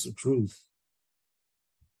presents a truth,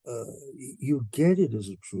 you get it as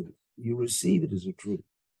a truth, you receive it as a truth,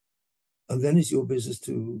 and then it's your business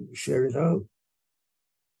to share it out.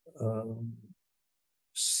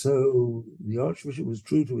 So the Archbishop was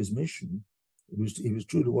true to his mission. He was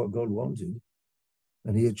true to what God wanted,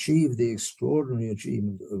 and he achieved the extraordinary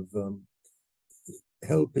achievement of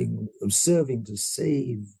serving to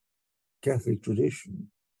save Catholic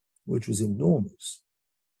tradition, which was enormous.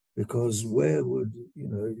 Because where would,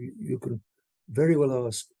 you could very well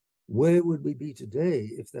ask, where would we be today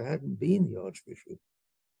if there hadn't been the Archbishop?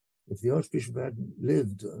 If the Archbishop hadn't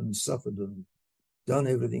lived and suffered and done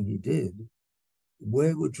everything he did,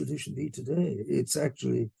 where would tradition be today? It's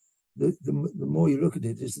actually, the more you look at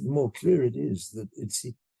it, the more clear it is that it's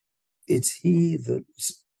he that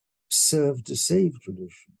served to save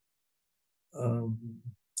tradition.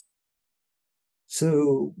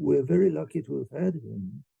 So we're very lucky to have had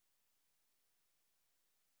him.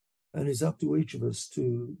 And it's up to each of us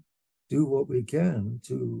to do what we can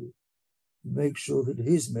to make sure that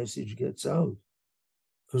his message gets out.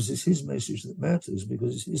 Because it's his message that matters,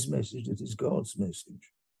 because it's his message that is God's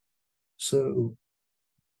message. So,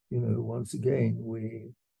 once again,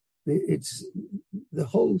 the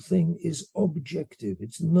whole thing is objective.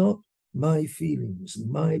 It's not my feelings,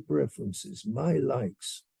 my preferences, my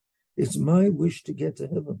likes. It's my wish to get to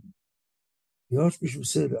heaven. The Archbishop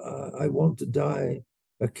said, I want to die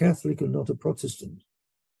a Catholic and not a Protestant.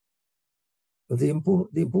 But the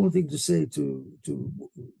important thing to say to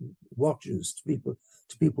watchers, to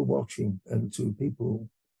people watching, and to people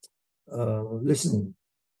listening,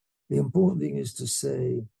 the important thing is to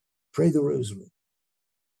say, pray the Rosary,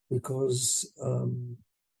 because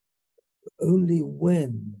only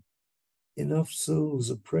when enough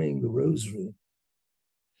souls are praying the Rosary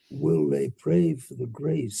will they pray for the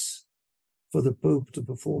grace for the Pope to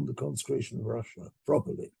perform the consecration of Russia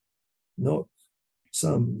properly, not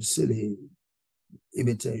some silly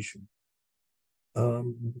imitation.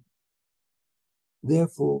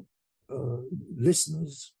 Therefore,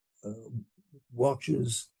 listeners,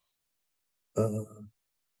 watchers,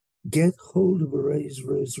 get hold of a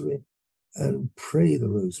rosary and pray the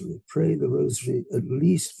Rosary. Pray the Rosary at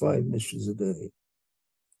least 5 mysteries a day,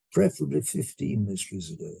 preferably 15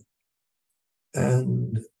 mysteries a day.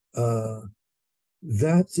 And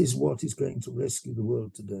that is what is going to rescue the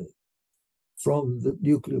world today from the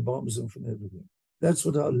nuclear bombs and from everything. That's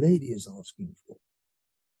what Our Lady is asking for.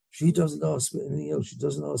 She doesn't ask for anything else. She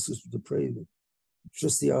doesn't ask us to pray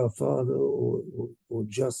just the Our Father or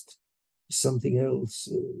just something else,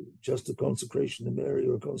 just a consecration to Mary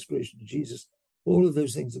or a consecration to Jesus. All of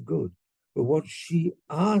those things are good. But what she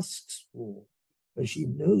asks for, and she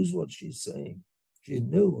knows what she's saying, she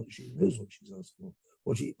knows what she's asking for.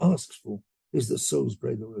 What she asks for is that souls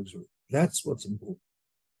pray the Rosary. That's what's important.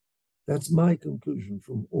 That's my conclusion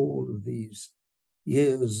from all of these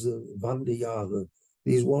years of Wanderjahre,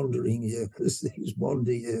 these wandering years, these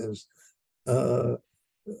wander years of,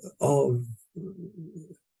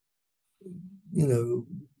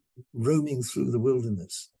 roaming through the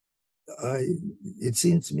wilderness. It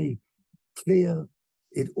seems to me clear.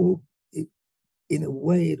 In a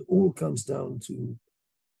way, it all comes down to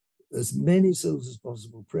as many souls as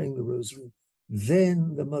possible praying the Rosary.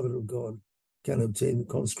 Then the Mother of God can obtain the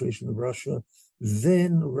consecration of Russia.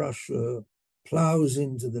 Then Russia plows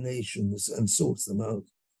into the nations and sorts them out.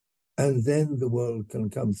 And then the world can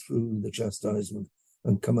come through the chastisement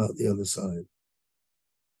and come out the other side.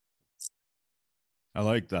 I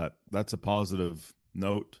like that. That's a positive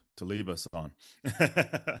note to leave us on.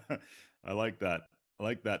 I like that. I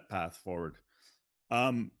like that path forward.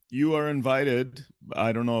 You are invited.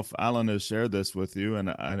 I don't know if Alan has shared this with you, and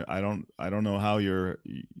I don't know how your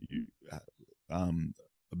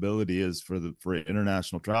ability is for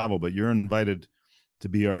international travel, but you're invited to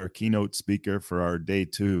be our keynote speaker for our day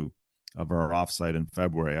 2 of our offsite in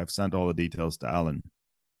February. I've sent all the details to Alan.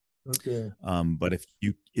 Okay. But if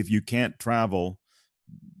you can't travel,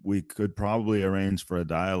 we could probably arrange for a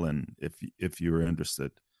dial-in if you were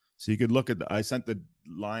interested. So you could look at I sent the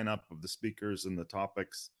lineup of the speakers and the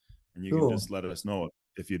topics, and you can just let us know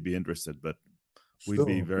if you'd be interested. But we'd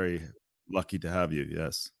be very lucky to have you.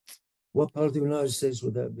 Yes. What part of the United States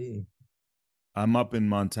would that be? I'm up in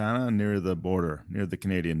Montana near the border, near the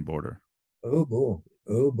Canadian border. Oh boy.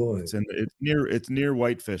 Oh boy. It's near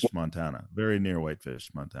Whitefish, Montana. Very near Whitefish,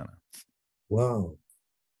 Montana. Wow.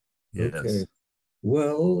 Okay. Yes.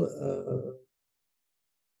 Well,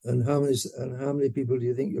 and how many people do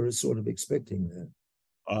you think you're sort of expecting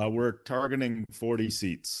there? We're targeting 40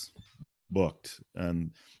 seats booked,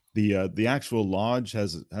 and the actual lodge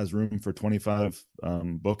has room for 25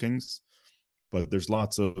 bookings, but there's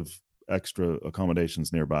lots of extra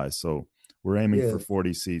accommodations nearby. So we're aiming Yeah. for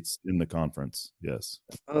 40 seats in the conference. Yes.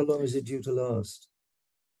 How long is it due to last?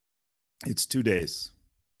 It's 2 days,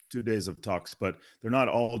 2 days of talks, but they're not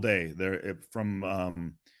all day. They're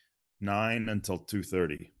from 9 until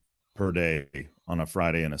 2:30 per day on a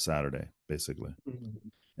Friday and a Saturday, basically.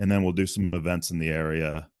 Mhm. And then we'll do some events in the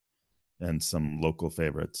area and some local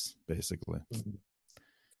favorites, basically. Mhm.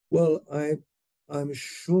 Well, I'm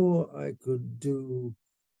sure I could do.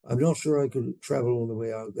 I'm not sure I could travel all the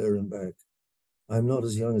way out there and back. I'm not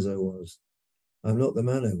as young as I was. I'm not the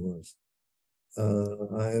man I was.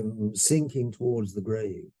 I'm sinking towards the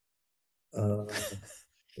grave, uh,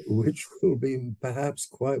 which will be perhaps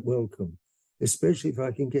quite welcome, especially if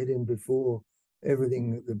I can get in before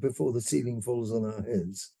before the ceiling falls on our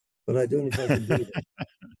heads. But I don't know if I can do that.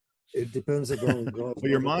 It depends upon God's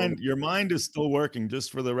Well, wonderful. your mind is still working, just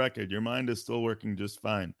for the record. Your mind is still working just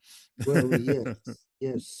fine. Well, yes,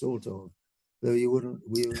 yes, sort of. Though you wouldn't,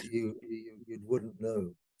 you wouldn't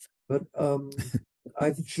know. But I'm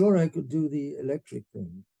sure I could do the electric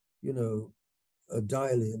thing. You know, a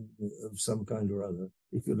dial-in of some kind or other.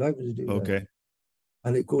 If you'd like me to do that, Okay.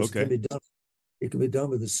 and of course it can Okay. be done. It can be done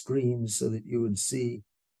with a screen so that you would see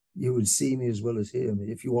me as well as hear me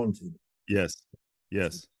if you wanted. Yes.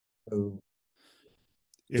 Yes. So,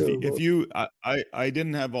 If so you I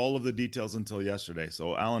didn't have all of the details until yesterday.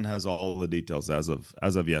 So Alan has all of the details as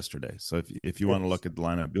of yesterday. So if you want to yes, look at the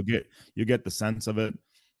lineup, you get the sense of it,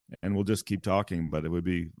 and we'll just keep talking, but it would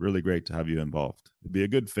be really great to have you involved. It'd be a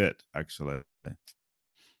good fit, actually.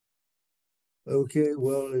 okay.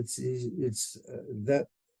 Well, it's that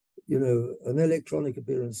an electronic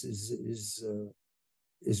appearance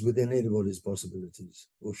is within anybody's possibilities,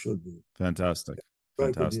 or should be. Fantastic. Try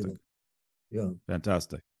to do Fantastic. that. Yeah.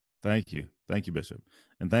 Fantastic. Thank you. Thank you, Bishop.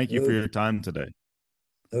 And thank you for Okay. your time today.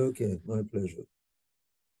 Okay. My pleasure.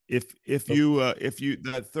 If you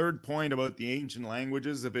that third point about the ancient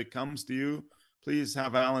languages, if it comes to you, please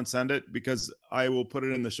have Alan send it, because I will put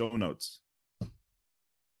it in the show notes.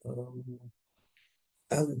 Um,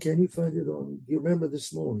 Alan, can you find it on? Do you remember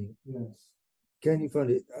this morning? Yes. Can you find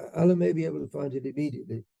it? Alan may be able to find it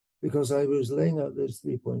immediately because I was laying out those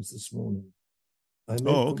 3 points this morning. I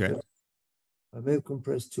may have Oh, okay. compressed, I may have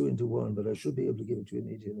compressed two into one, but I should be able to give it to you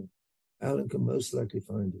immediately. Alan can most likely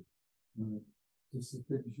find it.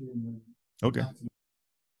 Okay.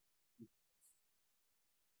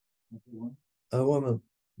 One more.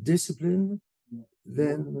 Discipline,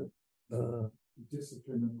 then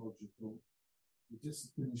discipline and logical. The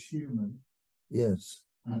discipline is human, yes.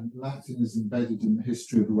 and Latin is embedded in the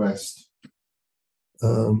history of the West.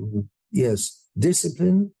 Yes,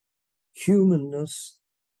 discipline, humanness,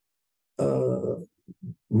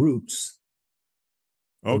 roots.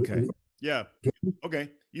 Okay. Yeah.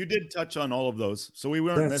 Okay. You did touch on all of those, so we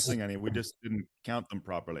weren't missing any. We just didn't count them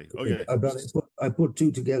properly. Okay. I put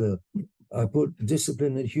two together. I put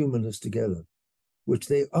discipline and humanness together, which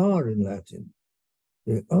they are in Latin.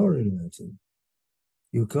 They are in Latin.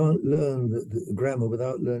 You can't learn the grammar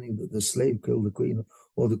without learning that the slave killed the queen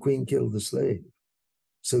or the queen killed the slave,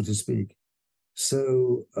 so to speak.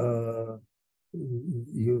 So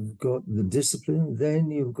you've got the discipline,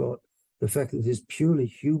 then you've got the fact that it's purely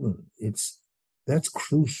human. That's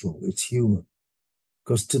crucial. It's human.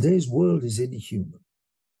 Because today's world is inhuman.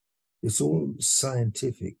 It's all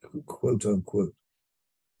scientific, quote unquote.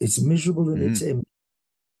 It's miserable and it's empty.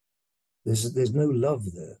 There's no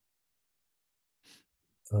love there.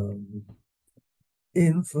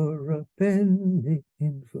 In for a penny,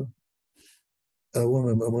 in for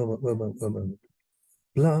one moment.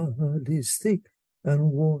 Blood is thick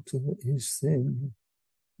and water is thin.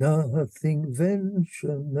 Nothing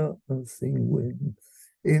venture, nothing win.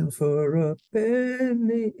 In for a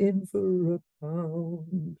penny, in for a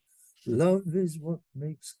pound. Love is what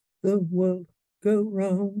makes the world go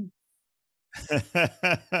round.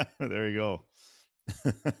 There you go.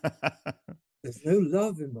 There's no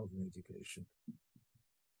love in modern education.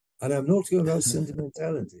 And I'm not talking about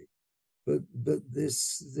sentimentality, but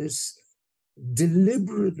this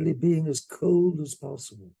deliberately being as cold as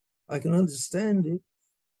possible. I can understand it,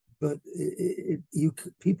 but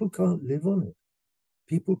people can't live on it.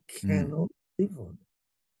 People cannot live on it.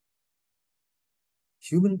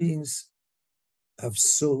 Human beings have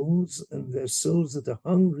souls, and they're souls that are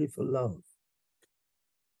hungry for love.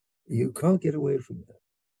 You can't get away from that.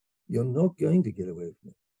 You're not going to get away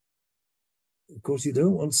from it. Of course, you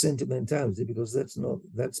don't want sentimentality, because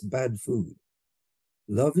that's bad food.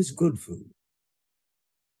 Love is good food.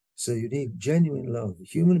 So you need genuine love.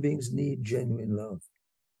 Human beings need genuine love.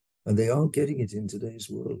 And they aren't getting it in today's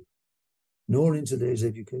world, nor in today's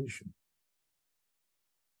education.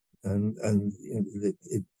 And you know,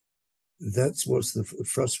 that's what's the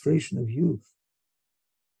frustration of youth.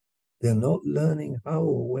 They're not learning how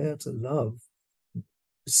or where to love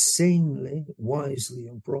sanely, wisely,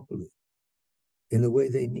 and properly in the way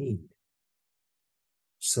they need.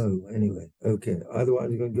 So anyway, okay.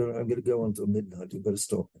 Otherwise, I'm going to go until midnight. You better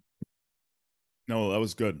stop. No, that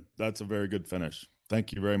was good. That's a very good finish.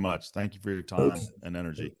 Thank you very much. Thank you for your time Okay. and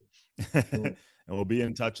energy. Okay. Sure. And we'll be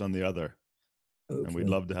in touch on the other. Okay. And we'd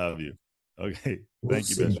love to have you. Okay. We'll Thank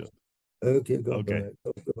you, see. Bishop. Okay. Okay.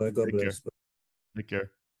 God Take care. bless. Take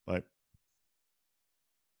care. Bye.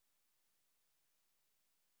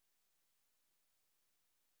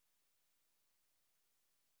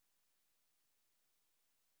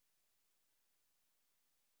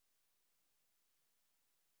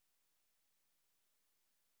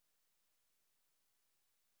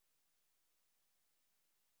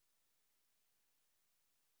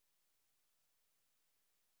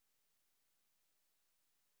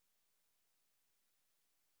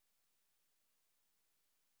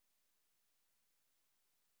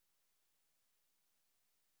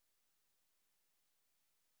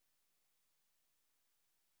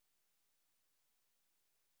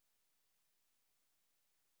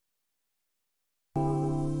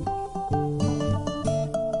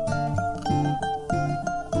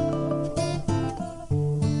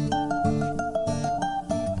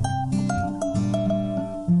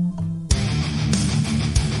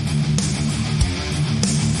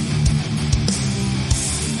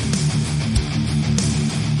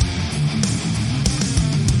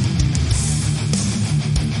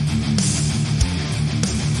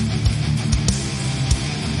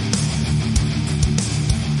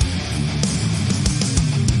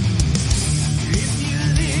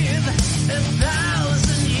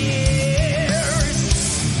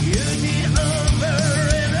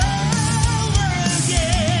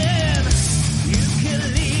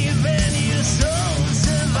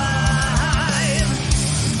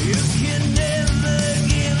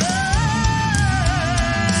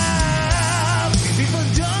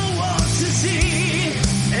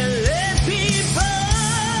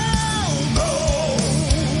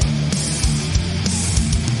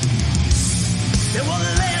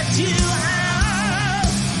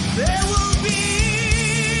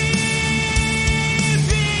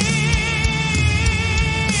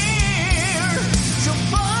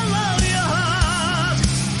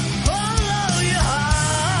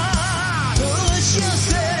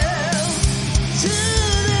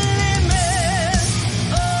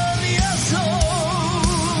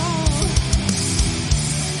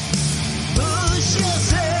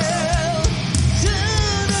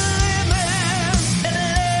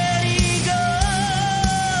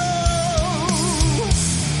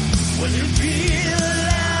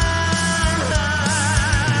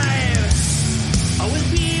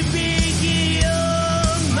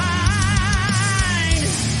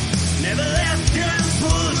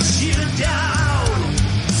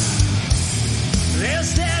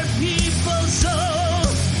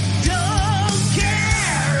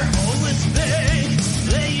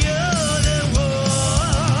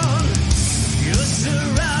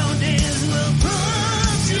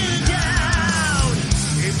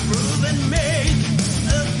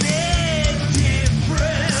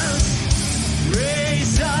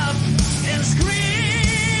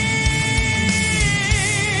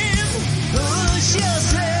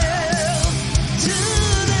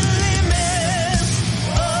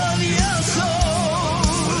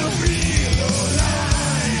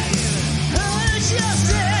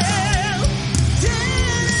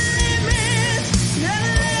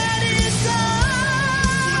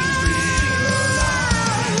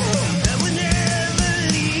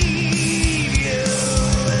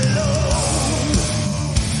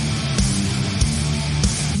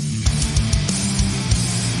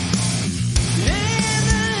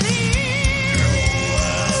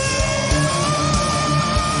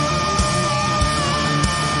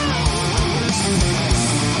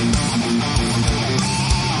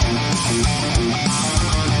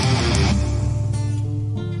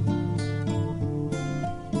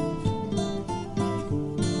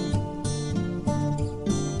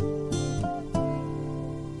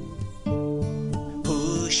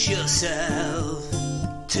 yourself.